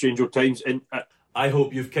 strange old times. And I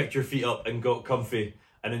hope you've kicked your feet up and got comfy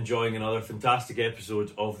and enjoying another fantastic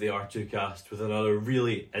episode of the R2Kast with another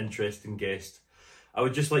really interesting guest. I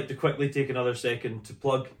would just like to quickly take another second to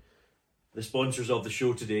plug the sponsors of the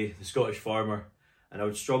show today, the Scottish Farmer, and I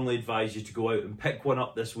would strongly advise you to go out and pick one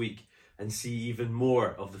up this week and see even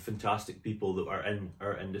more of the fantastic people that are in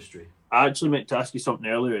our industry. I actually meant to ask you something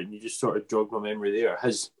earlier and you just sort of jogged my memory there.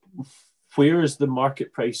 Where is the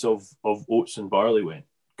market price of oats and barley went?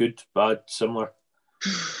 Good, bad, similar?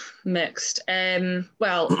 Mixed.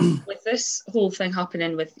 Well, with this whole thing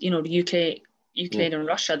happening with, the Ukraine and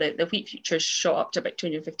Russia, the wheat futures shot up to about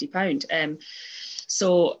 £250.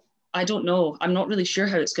 So I don't know. I'm not really sure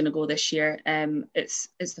how it's going to go this year. It's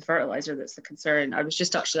the fertilizer that's the concern. I was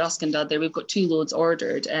just actually asking Dad there. We've got 2 loads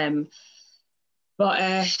ordered, but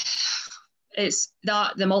it's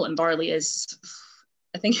that the malt and barley is.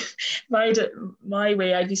 I think my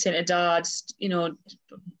way, I'd be saying to Dad,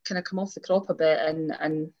 kind of come off the crop a bit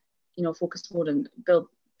and focus more and build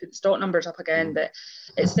the stock numbers up again. But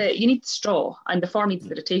it's you need the straw and the farm needs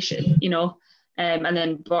the rotation, and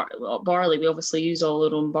then barley, we obviously use all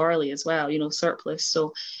our own barley as well, surplus.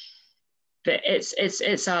 So, but it's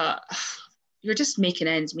you're just making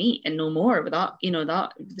ends meet and no more with that.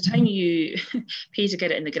 That the time you pay to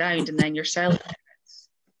get it in the ground and then you're selling it,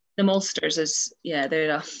 the maltsters is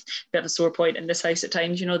they're a bit of a sore point in this house at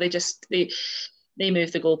times. They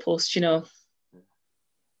move the goalposts.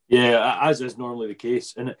 Yeah, as is normally the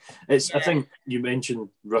case, and it's. I think you mentioned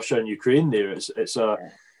Russia and Ukraine there. It's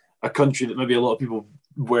a country that maybe a lot of people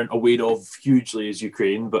weren't aware of hugely as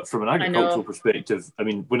Ukraine, but from an agricultural perspective, I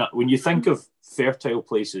mean, when you think of fertile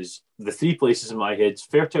places, the 3 places in my head: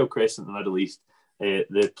 Fertile Crescent in the Middle East,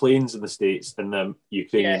 the plains in the States, and the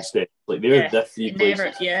Ukrainian steppe. Like they're the 3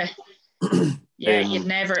 places. You'd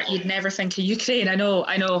never think of Ukraine. I know.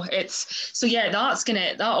 It's so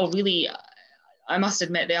that'll really. I must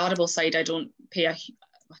admit, the arable side, I don't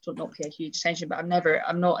not pay a huge attention, but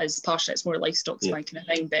I'm not as passionate. It's more livestock's my kind of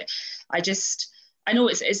thing. But I just I know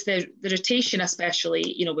it's the rotation,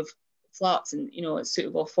 especially, you know, with flats, and, you know, it's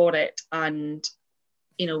suitable for it, and,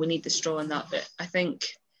 you know, we need the straw in that. But I think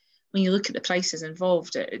when you look at the prices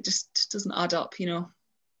involved, it just doesn't add up, you know.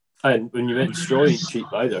 And when you mention straw, ain't cheap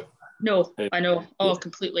either. No, I know. Oh,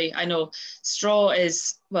 completely. I know. Straw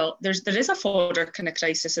is, well, there is a fodder kind of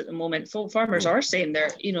crisis at the moment. Farmers are saying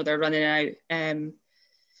they're running out.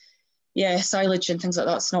 Silage and things like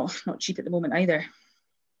that's not cheap at the moment either.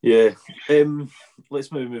 Yeah.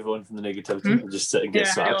 Let's maybe move on from the negativity and just sit and get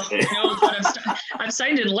sad. I know, but I'm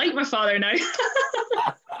sounding like my father now.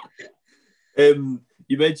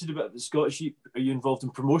 You mentioned about the Scottish Sheep. Are you involved in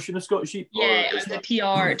promotion of Scottish Sheep? Yeah,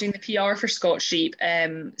 I'm doing the PR for Scottish Sheep.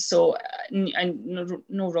 So I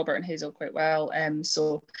know Robert and Hazel quite well.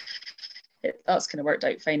 So that's kind of worked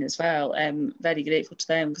out fine as well. Very grateful to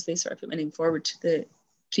them because they sort of put my name forward to the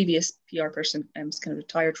previous PR person. Was kind of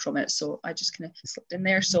retired from it, so I just kind of slipped in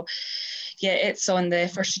there. So yeah, it's on the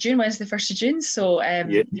 1st of June, Wednesday, 1st of June. So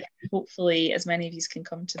hopefully as many of you can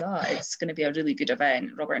come to that. It's going to be a really good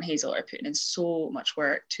event. Robert and Hazel are putting in so much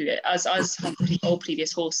work to it, as have all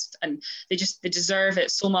previous hosts, and they deserve it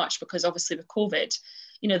so much, because obviously with COVID,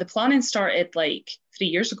 you know, the planning started like 3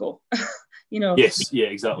 years ago. You know. Yes, yeah,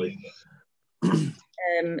 exactly.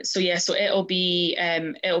 So it'll be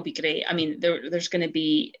great. I mean, there's going to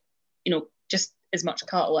be, you know, just as much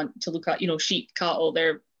cattle to look at, you know, sheep, cattle.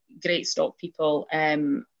 They're great stock people,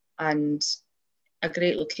 and a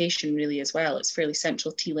great location really as well. It's fairly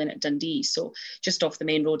central, Teelin at Dundee, so just off the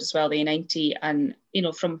main road as well, the A90, and, you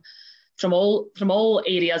know, from all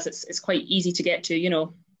areas, it's quite easy to get to, you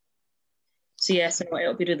know. So yes,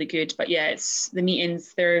 it'll be really good. But yeah, it's the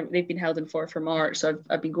meetings they've been held in for March, so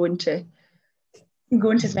I've been going to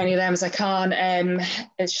as many of them as I can.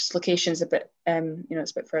 It's just location's a bit, you know,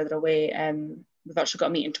 it's a bit further away. We've actually got a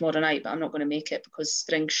meeting tomorrow night, but I'm not going to make it because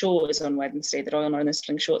Spring Show is on Wednesday, the Royal Northern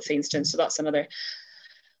Spring Show at Thainstone, so that's another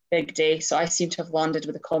big day. So I seem to have landed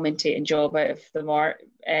with a commentating job out of the Mart.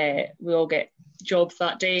 We all get jobs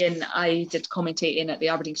that day, and I did commentating at the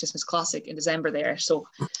Aberdeen Christmas Classic in December there, so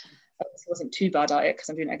I wasn't too bad at it because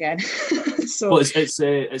I'm doing it again. So well,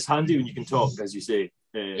 it's handy when you can talk, as you say.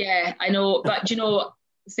 Yeah, I know, but you know,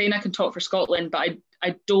 saying I can talk for Scotland, but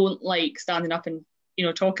I don't like standing up and, you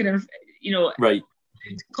know, talking, and, you know, right.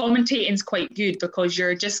 Commentating's quite good because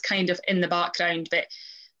you're just kind of in the background, but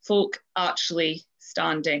folk actually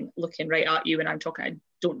standing looking right at you when I'm talking, I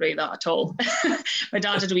don't rate that at all. My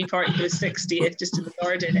dad did a wee party for his 60th just in the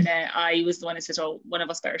garden, and I was the one who said, "Oh, one of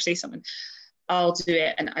us better say something." I'll do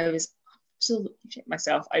it, and I was absolutely shit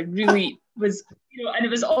myself. I really was, you know, and it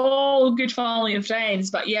was all good family and friends,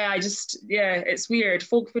 but yeah, it's weird.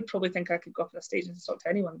 Folk would probably think I could go up on the stage and talk to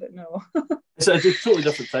anyone, but no. It's a totally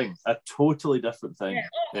different thing. Yeah,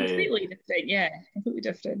 completely different. Yeah, completely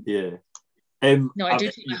different. Yeah. No, I do.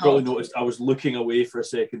 You probably noticed I was looking away for a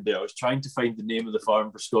second there. I was trying to find the name of the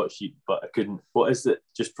farm for Scottish Sheep, but I couldn't. What is it?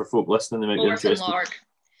 Just for folk listening, they might be interested.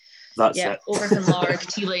 That's it. Overton Larg,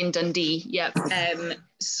 Teelin, Dundee. Yeah.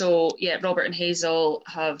 So yeah, Robert and Hazel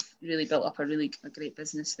have really built up a great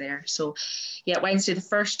business there. So yeah, Wednesday the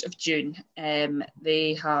 1st of June.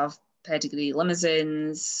 They have pedigree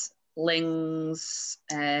limousines, lings,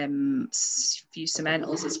 few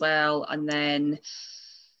cementals as well, and then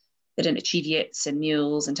they're into Cheviots and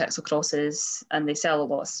mules and Texel crosses, and they sell a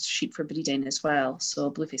lot of sheep for breeding as well. So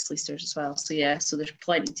blueface Leicesters as well. So yeah, so there's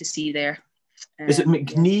plenty to see there. Is it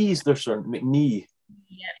McNee's their son? McNee?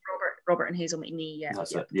 Yeah, Robert and Hazel McNee, yeah.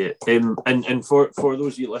 That's it, yeah. And for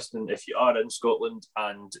those of you listening, if you are in Scotland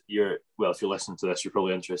and if you're listening to this, you're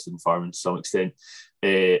probably interested in farming to some extent,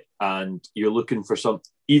 and you're looking for some,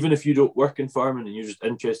 even if you don't work in farming and you're just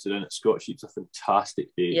interested in it, Scottish Sheep's a fantastic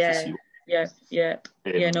day to see.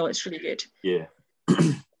 No, it's really good. Yeah.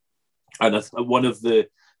 And one of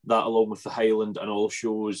that along with the Highland and all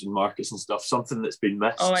shows and markets and stuff, something that's been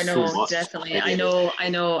missed. Oh, I know, so much. Definitely. I know.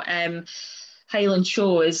 Highland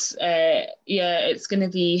show is, it's going to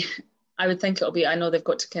be, I would think it'll be, I know they've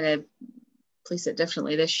got to kind of place it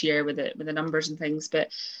differently this year with the numbers and things, but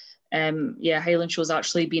Highland show's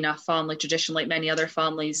actually been a family tradition like many other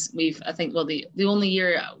families. The only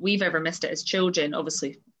year we've ever missed it as children,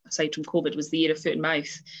 obviously, aside from COVID, was the year of foot and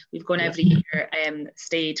mouth. We've gone every year,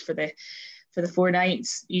 stayed for the 4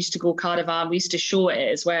 nights. Used to go caravan. We used to show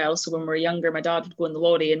it as well. So when we were younger, my dad would go in the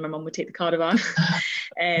lorry and my mum would take the caravan.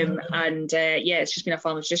 It's just been a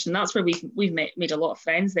family tradition. That's where we've made a lot of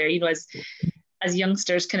friends there. You know, as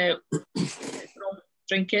youngsters, kind of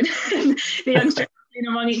drinking, the youngsters playing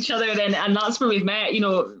among each other, and that's where we've met. You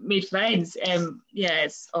know, made friends.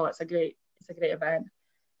 It's a great event.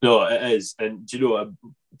 No, it is, and do you know,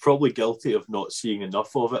 probably guilty of not seeing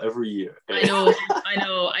enough of it every year. I know.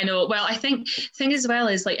 Well, I think thing as well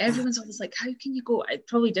is like everyone's always like, how can you go? It's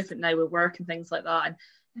probably different now with work and things like that. And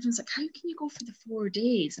everyone's like, how can you go for the 4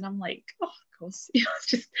 days? And I'm like, oh, of course, it's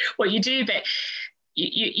just what you do. But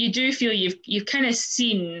you do feel you've kind of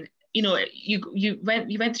seen, you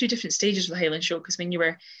went through different stages with the Highland Show, because when you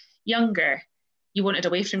were younger, you wanted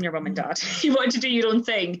away from your mum and dad. You wanted to do your own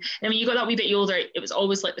thing. And when you got that wee bit older, it was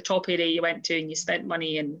always like the top area you went to, and you spent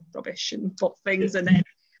money and rubbish and bought things. And then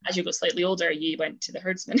as you got slightly older, you went to the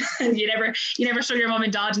herdsman, and you never saw your mum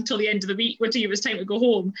and dad until the end of the week, until it was time to go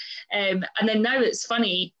home. And then now it's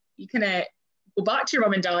funny, you kind of go back to your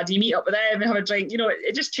mum and dad, you meet up with them and have a drink.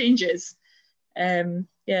 It just changes. It's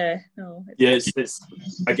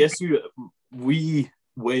I guess I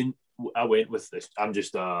went with this. I'm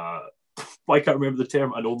just I can't remember the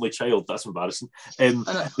term, an only child. That's embarrassing.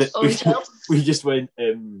 We just went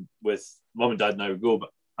with mum and dad and I would go, but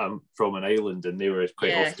I'm from an island, and they were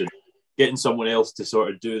quite often getting someone else to sort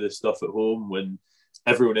of do the stuff at home when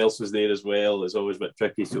everyone else was there as well. It's always a bit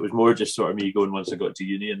tricky. So it was more just sort of me going once I got to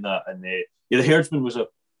uni and that. And the herdsman was a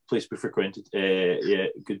place we frequented.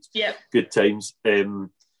 Good times.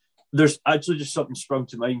 There's actually just something sprung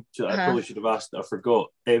to mind that I probably should have asked that I forgot.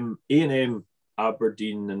 A&M,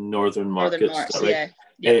 Aberdeen and Northern markets. Right?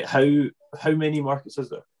 How many markets is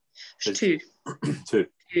there? There's 2. 2.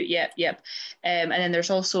 Yep. And then there's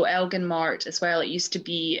also Elgin Mart as well. It used to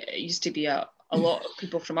be a lot of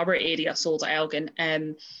people from our area sold at Elgin.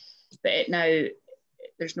 But now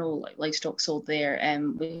there's no like livestock sold there.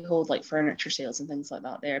 We hold like furniture sales and things like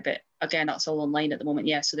that there. But again, that's all online at the moment.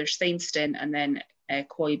 Yeah. So there's Stainston and then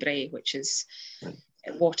Coy which is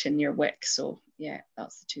Wotton near Wick. So yeah,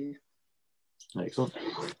 that's the 2. Excellent.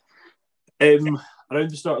 Around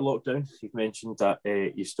the start of lockdown, you've mentioned that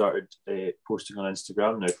you started posting on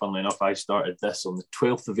Instagram. Now, funnily enough, I started this on the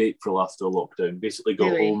 12th of April after lockdown. Basically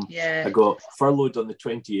got home. Yeah. I got furloughed on the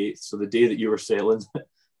 28th, so the day that you were selling.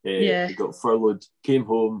 I got furloughed, came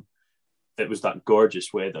home. It was that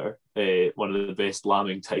gorgeous weather. One of the best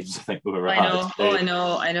lambing times I think we've ever had. I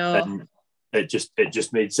know. And it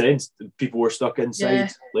just made sense. People were stuck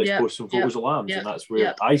inside. Let's post some photos of lambs, and that's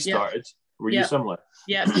where I started. Were you similar?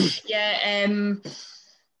 Yeah. It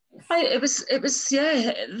was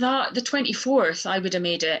that the 24th I would have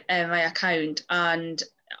made it my account, and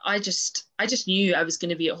I just knew I was going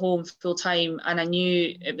to be at home full time, and I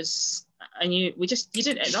knew you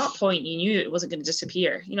didn't at that point, you knew it wasn't going to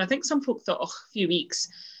disappear. I think some folk thought a few weeks,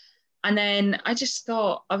 and then I just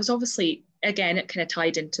thought, I was obviously, again, it kind of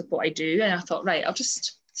tied into what I do, and I thought, right, I'll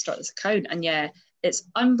just start this account. And it's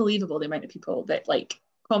unbelievable the amount of people that like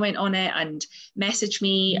comment on it and message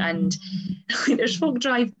me, and there's folk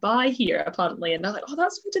drive by here apparently, and they're like, oh,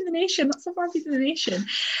 that's Feed in the Nation, that's the farm Feed in the Nation.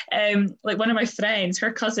 Like one of my friends, her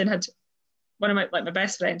cousin had my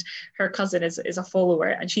best friend, her cousin is a follower,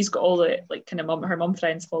 and she's got all the like kind of her mum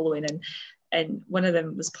friends following, and one of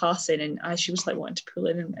them was passing, and she was like wanting to pull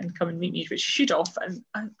in and come and meet me, which she should off, and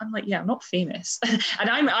I'm like, yeah, I'm not famous. And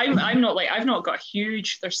I'm not like, I've not got a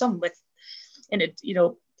huge, there's some with in it,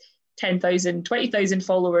 10,000, 20,000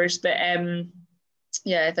 followers, but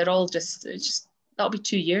they're all just that'll be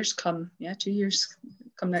 2 years come 2 years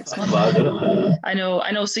come next month. I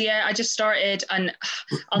know. So yeah, I just started, and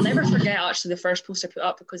I'll never forget actually the first post I put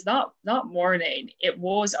up, because that morning it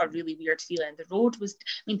was a really weird feeling. The road was,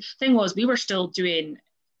 thing was, we were still doing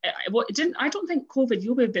I don't think COVID,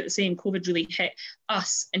 you'll be a bit the same, COVID really hit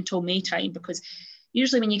us until May time, because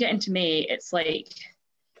usually when you get into May, it's like,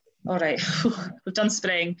 all right, we've done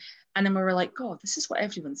spring. And then we were like, God, this is what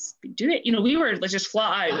everyone's been doing. We were just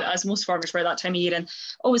flat out, as most farmers were that time of year. And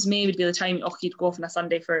always May would be the time, you'd go off on a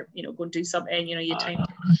Sunday for, go and do something, you had time to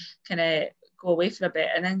kind of go away for a bit.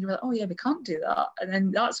 And then you were like, oh yeah, we can't do that. And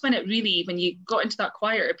then that's when it really, when you got into that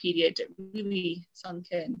quieter period, it really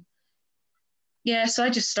sunk in. Yeah, so I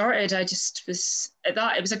just started. I just was at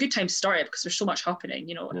that. It was a good time to start it because there's so much happening.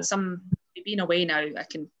 Being away now, a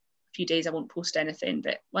few days I won't post anything.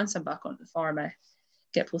 But once I'm back on the farm, I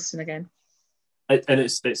get posting again. And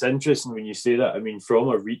it's interesting when you say that. From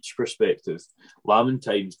a reach perspective, lambing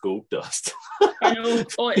time's gold dust. I know.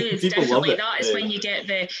 Oh, it is. People definitely. love it. That is when you get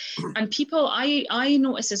and people, I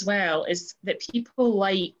notice as well, is that people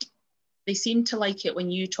they seem to like it when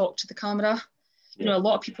you talk to the camera. A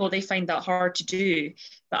lot of people, they find that hard to do,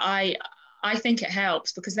 but I think it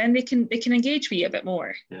helps, because then they can engage with you a bit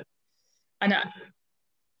more. Yeah. And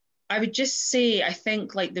I would just say, I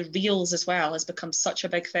think like the reels as well has become such a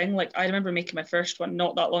big thing. Like I remember making my first one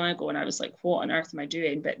not that long ago, and I was like, what on earth am I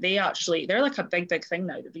doing? But they're like a big thing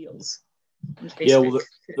now, the reels. Yeah, well,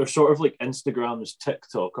 they're sort of like Instagram's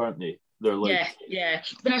TikTok, aren't they? They're like, yeah.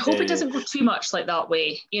 But I hope it doesn't go too much like that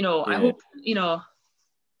way. You know, I hope kind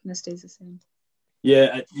of stays the same.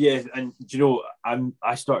 Yeah, and do you know,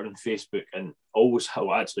 I started on Facebook and always,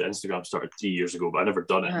 actually Instagram started 3 years ago, but I never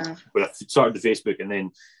done it. But I started the Facebook and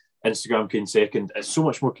then Instagram came second. It's so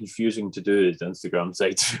much more confusing to do the Instagram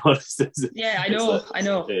side, to be honest. Yeah, I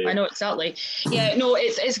know exactly. Yeah, no,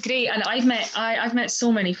 it's great, and I've met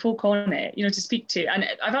so many folk on it, you know, to speak to, and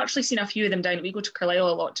I've actually seen a few of them down. We go to Carlisle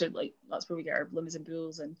a lot to, like, that's where we get our Blooms and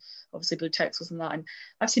Bulls and obviously Blue Texels and that, and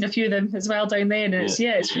I've seen a few of them as well down there, and it's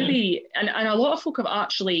really, and a lot of folk have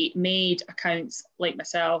actually made accounts like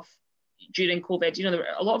myself during COVID. You know,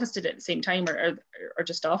 a lot of us did it at the same time or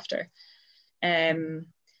just after.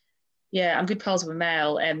 Yeah, I'm good pals with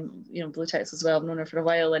Mel, you know, Blue Tex as well. I've known her for a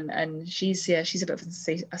while, and she's a bit of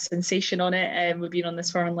a sensation on it. We've been on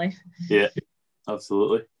this Farm Life. Yeah,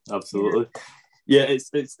 absolutely. Yeah,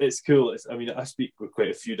 it's cool. I mean, I speak with quite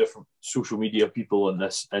a few different social media people on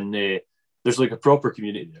this, and there's like a proper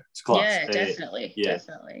community there. It's class. Yeah, definitely.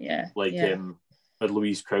 Like I had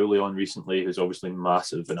Louise Crowley on recently, who's obviously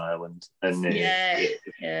massive in Ireland, and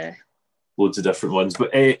loads of different ones.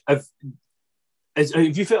 But have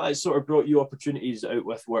you felt like it sort of brought you opportunities out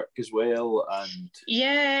with work as well? And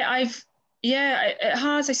it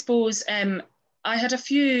has, I suppose. I had a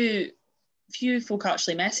few folk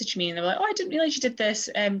actually message me and they were like, "Oh, I didn't realise you did this.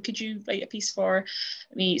 Could you write a piece for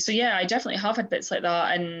me?" So yeah, I definitely have had bits like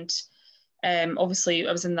that. And obviously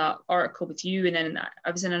I was in that article with you, and then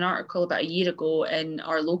I was in an article about a year ago in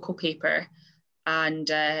our local paper,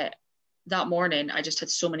 and that morning I just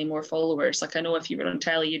had so many more followers. Like, I know if you were on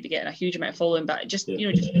telly you'd be getting a huge amount of following, but just you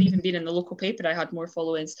know, just even being in the local paper I had more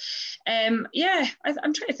followings. I'm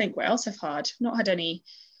trying to think what else I've had. Not had anything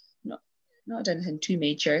too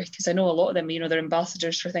major, because I know a lot of them, you know, they're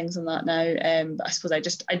ambassadors for things and that now. But I suppose I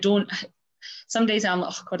don't, some days I'm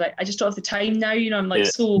like, oh God, I just don't have the time now, you know. I'm like,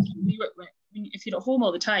 so if you're at home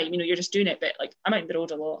all the time, you know, you're just doing it, but like I'm out on the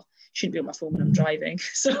road a lot. Shouldn't be on my phone when I'm driving.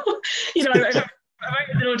 So, you know, I'm out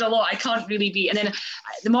on the road a lot. I can't really be. And then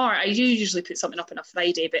I usually put something up on a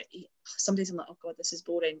Friday, but some days I'm like, oh God, this is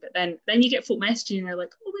boring. But then you get folk messaging and they're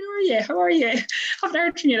like, oh, where are you? How are you? Haven't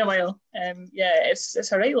heard from you in a while.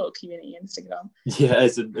 It's a right little community, Instagram. Yeah, it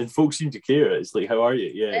is, and folks seem to care. It's like, how are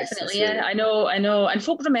you? Yeah, definitely. I know. And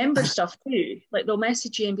folk remember stuff too. Like, they'll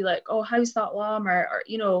message you and be like, oh, how's that lamb? Or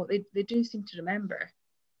you know, they do seem to remember.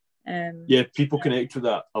 People connect with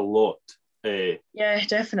that a lot. Yeah,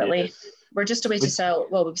 definitely. We're just a way to sell.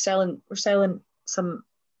 Well, we're selling some.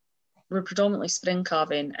 We're predominantly spring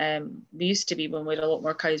calving. We used to be, when we had a lot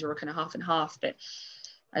more cows, we were kind of half and half. But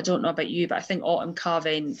I don't know about you, but I think autumn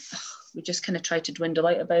calving, we just kind of try to dwindle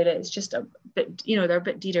out about it. It's just a bit, you know, they're a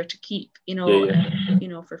bit dearer to keep, you know, you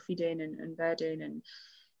know, for feeding and bedding, and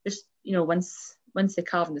just, you know, once they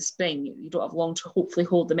calve in the spring, you don't have long to hopefully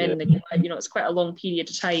hold them in. You know, it's quite a long period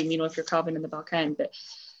of time, you know, if you're calving in the back end. But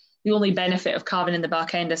the only benefit of calving in the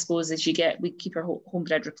back end, I suppose, is we keep our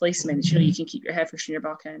homebred replacements. You know, you can keep your heifers in your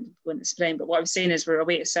back end in the spring. But what I was saying is, we're a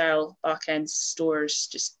way to sell back end stores.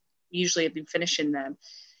 Just usually have been finishing them.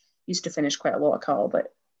 Used to finish quite a lot of cattle,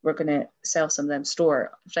 but we're going to sell some of them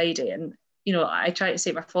store Friday. And, you know, I try to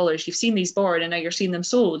say to my followers, you've seen these born and now you're seeing them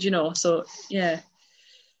sold, you know. So, yeah.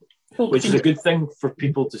 Which is a good thing for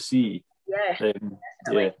people to see. Yeah.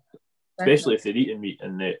 Especially if they're eating meat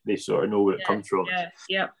and they sort of know where it comes from.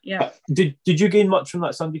 Yeah. Did you gain much from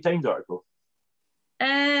that Sunday Times article?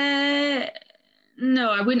 No,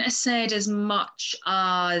 I wouldn't have said as much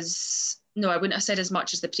as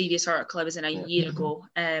the previous article I was in a year ago.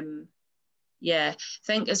 I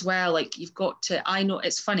think as well, like, you've got to, I know,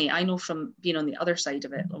 it's funny, I know from being on the other side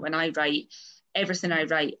of it, when I write, everything I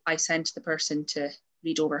write, I send to the person to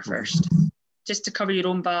read over first, just to cover your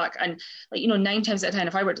own back. And, like, you know, 9 times out of 10,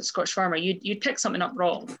 if I worked at Scottish Farmer, you'd pick something up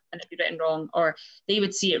wrong and it'd be written wrong, or they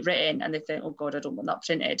would see it written and they think, oh God, I don't want that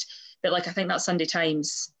printed. But, like, I think that Sunday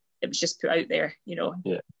Times, it was just put out there, you know.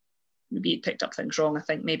 Yeah. Maybe it picked up things wrong, I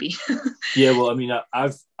think, maybe. Yeah, well, I mean,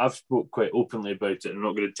 I've spoke quite openly about it. I'm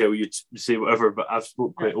not going to tell you to say whatever, but I've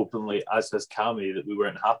spoke quite openly, as has Cammy, that we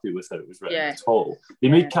weren't happy with how it was written at all. They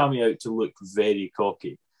made Cammy out to look very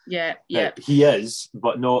cocky. Yeah. He is,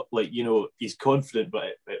 but not, like, you know, he's confident,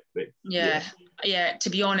 but to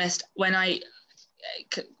be honest, when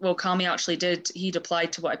Cammy actually he'd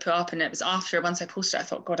applied to what I put up, and it was after, once I posted it, I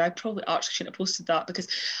thought, God, I probably actually shouldn't have posted that, because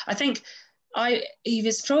I think I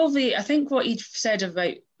think what he'd said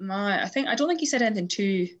about I don't think he said anything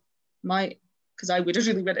to my, because I would have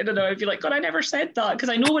really went in and I'd be like, God, I never said that, because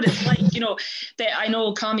I know what it's like, you know. But I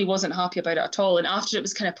know Cammy wasn't happy about it at all, and after it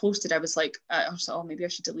was kind of posted, I was like, oh, maybe I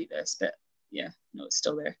should delete this. But yeah, no, it's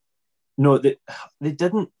still there. No, they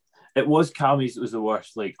didn't. it was Cammie's that was the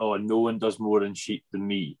worst. Like, oh, no one does more in sheep than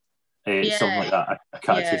me. Something like that. I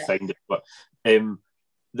can't actually find it, but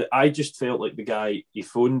I just felt like the guy, he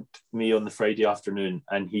phoned me on the Friday afternoon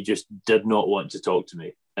and he just did not want to talk to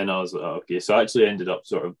me. And I was like, oh, okay. So I actually ended up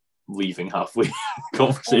sort of leaving halfway the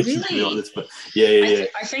conversation, to be honest. But yeah.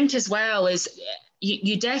 I think as well is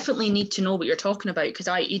you definitely need to know what you're talking about, because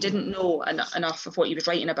he didn't know enough of what he was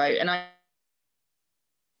writing about. And I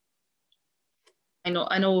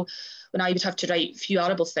know when I would have to write a few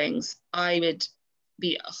arable things, I would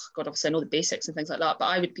be, obviously I know the basics and things like that, but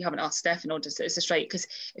I would be having to ask Stefan, is this right? Because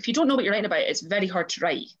if you don't know what you're writing about, it's very hard to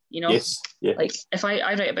write, Yes, yeah. Like if I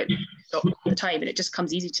write about stock all the time and it just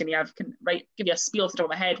comes easy to me, I can give you a spiel off the top of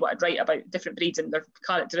my head what I'd write about different breeds and their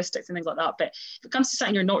characteristics and things like that. But if it comes to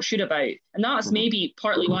something you're not sure about, and that's maybe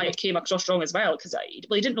partly why it came across wrong as well, because he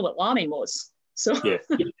didn't know what lambing was. So,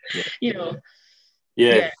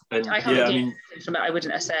 Yeah. And I haven't gained from it, I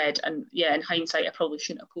wouldn't have said. And in hindsight, I probably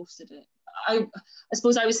shouldn't have posted it. I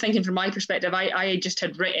suppose I was thinking from my perspective, I just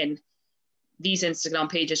had written these Instagram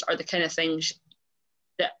pages are the kind of things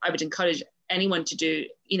that I would encourage anyone to do,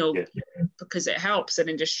 because it helps an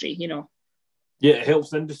industry, Yeah, it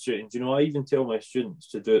helps the industry. And, I even tell my students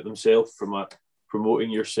to do it themselves from a promoting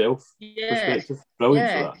yourself perspective.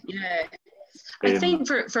 Brilliant for that. Yeah. I think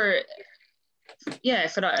for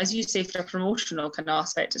as you say, for a promotional kind of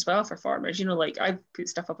aspect as well for farmers, like I put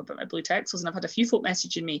stuff up about my blue Texels and I've had a few folk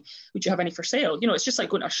messaging me, would you have any for sale? It's just like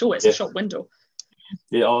going to a show, it's a shop window.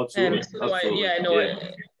 Yeah, absolutely.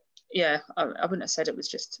 I wouldn't have said it was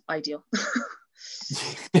just ideal.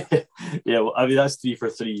 Yeah, well, I mean, that's 3 for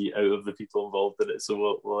 3 out of the people involved in it, so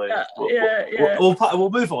we'll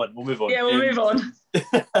move on. Yeah, we'll move on.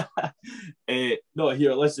 No,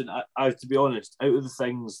 here, listen, I to be honest, out of the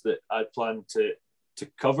things that I planned to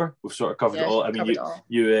cover, we've sort of covered it all. I mean,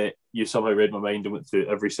 you somehow read my mind and went through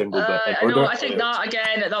every single bit. I think that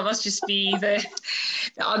again, that must just be the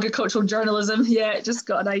agricultural journalism. Yeah, just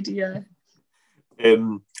got an idea.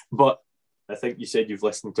 But I think you said you've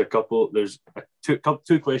listened to a couple. There's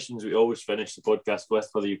two questions we always finish the podcast with.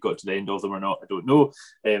 Whether you've got to the end of them or not, I don't know.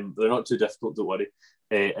 They're not too difficult, don't worry.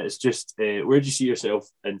 It's just, where do you see yourself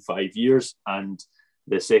in 5 years? And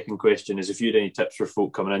the second question is, if you had any tips for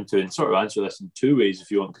folk coming into it, and sort of answer this in 2 ways,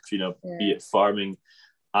 if you want, Katrina, be it farming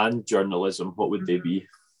and journalism, what would they be?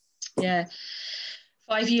 Yeah,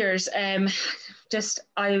 5 years. Just,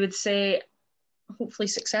 I would say, hopefully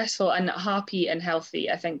successful and happy and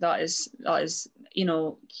healthy. I think that is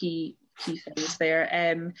key things there.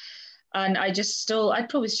 And I'd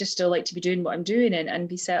probably just still like to be doing what I'm doing and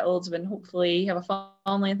be settled and hopefully have a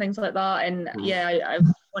family and things like that. And I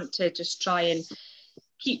want to just try and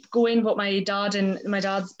keep going what my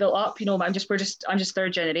dad's built up. I'm just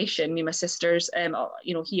third generation, me and my sisters,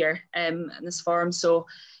 here in this farm. So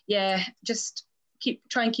just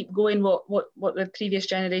try and keep going what the previous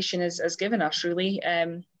generation has given us, really,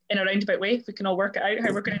 in a roundabout way, if we can all work it out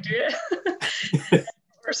how we're going to do it.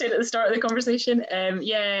 We're saying at the start of the conversation. I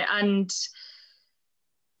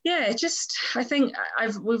think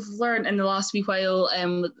we've learned in the last wee while,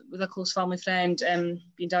 with a close family friend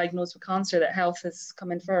being diagnosed with cancer, that health has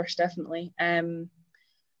come in first, definitely. And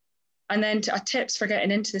then tips for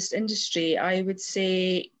getting into this industry, I would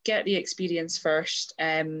say get the experience first.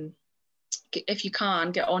 If you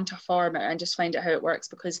can, get onto a farm and just find out how it works,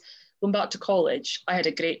 because going back to college, I had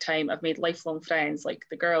a great time. I've made lifelong friends. Like,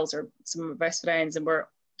 the girls are some of my best friends and we're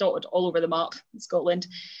dotted all over the map in Scotland.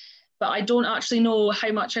 But I don't actually know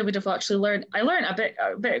how much I would have actually learned. I learned a bit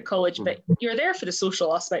at college, but you're there for the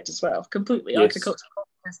social aspect as well, completely. Yes. Agricultural.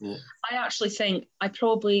 Yeah. I actually think I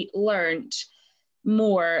probably learned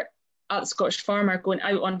more at the Scottish Farmer, going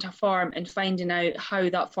out onto a farm and finding out how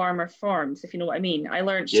that farmer farms, if you know what I mean. I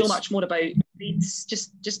learned so much more about breeds,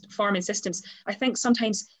 just farming systems. I think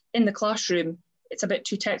sometimes in the classroom, it's a bit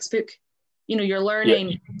too textbook. You're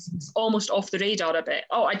learning almost off the radar a bit.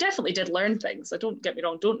 Oh, I definitely did learn things. Don't get me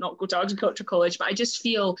wrong, don't not go to agriculture college, but I just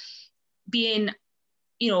feel being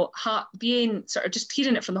sort of just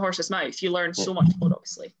hearing it from the horse's mouth, you learn so much more,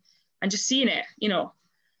 obviously, and just seeing it,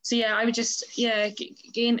 So I would just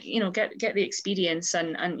gain get the experience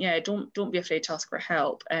and don't be afraid to ask for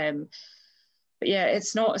help. But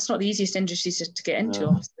it's not the easiest industry to get into,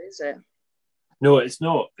 obviously, is it? No, it's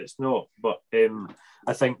not. But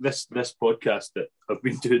I think this podcast that I've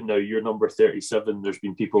been doing now, you're number 37. There's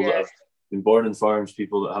been people that have been born in farms,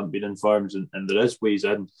 people that haven't been in farms, and there is ways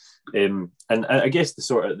in. And I guess the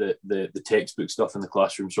sort of the textbook stuff in the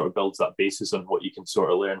classroom sort of builds that basis on what you can sort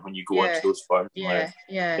of learn when you go onto those farms.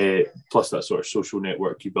 Plus that sort of social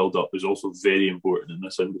network you build up is also very important in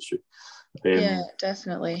this industry.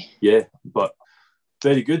 Definitely. Yeah, but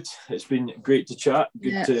Very good. It's been great to chat.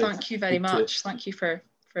 Good thank you very much. Thank you for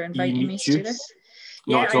inviting me to do this.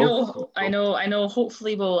 Not I know.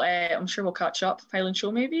 Hopefully I'm sure we'll catch up, Highland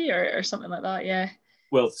Show maybe, or something like that. Yeah.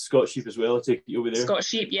 Well, Scott Sheep as well. I take it you'll be there. Scott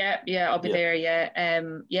Sheep, yeah, I'll be there.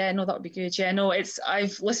 Yeah, no, that would be good. Yeah, no,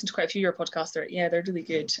 I've listened to quite a few of your podcasts. They're really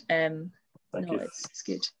good. Thank you. It's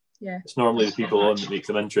good. Yeah. It's normally the people on that make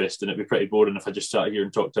them interesting. It'd be pretty boring if I just sat here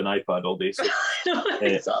and talked to an iPad all day. So.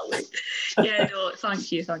 Exactly. Yeah, no,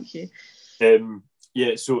 thank you.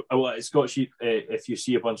 So Scott Sheep, if you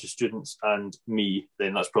see a bunch of students and me,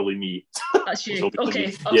 then that's probably me. That's you.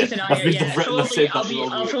 Okay, I'll keep an eye out. Yeah,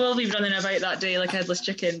 I'll probably be running about that day like a headless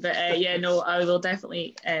chicken. But I will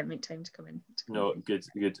definitely make time to come in. No, good.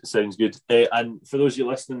 Sounds good. And for those of you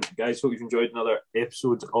listening, guys, hope you've enjoyed another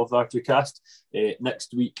episode of the R2Kast.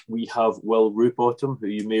 Next week we have Will Rupautumn, who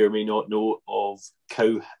you may or may not know of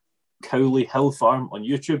Cowley Hill Farm on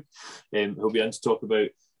YouTube. He'll be in to talk about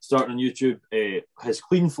starting on YouTube, his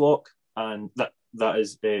clean flock, and that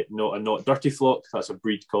is not dirty flock. That's a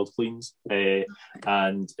breed called Cleans.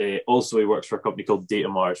 And also he works for a company called Data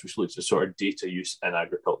Mars, which looks at sort of data use in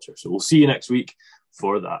agriculture. So we'll see you next week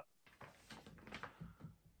for that.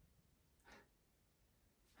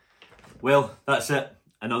 Well, that's it.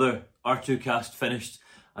 Another R2Kast finished.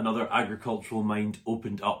 Another agricultural mind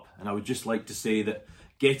opened up. And I would just like to say that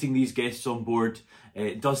getting these guests on board,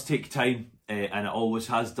 it does take time, and it always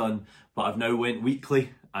has done, but I've now went weekly,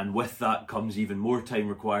 and with that comes even more time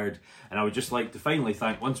required. And I would just like to finally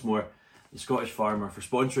thank once more the Scottish Farmer for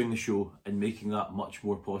sponsoring the show and making that much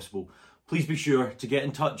more possible. Please be sure to get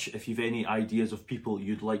in touch if you've any ideas of people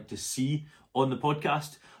you'd like to see on the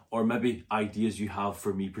podcast, or maybe ideas you have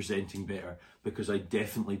for me presenting better, because I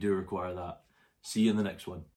definitely do require that. See you in the next one.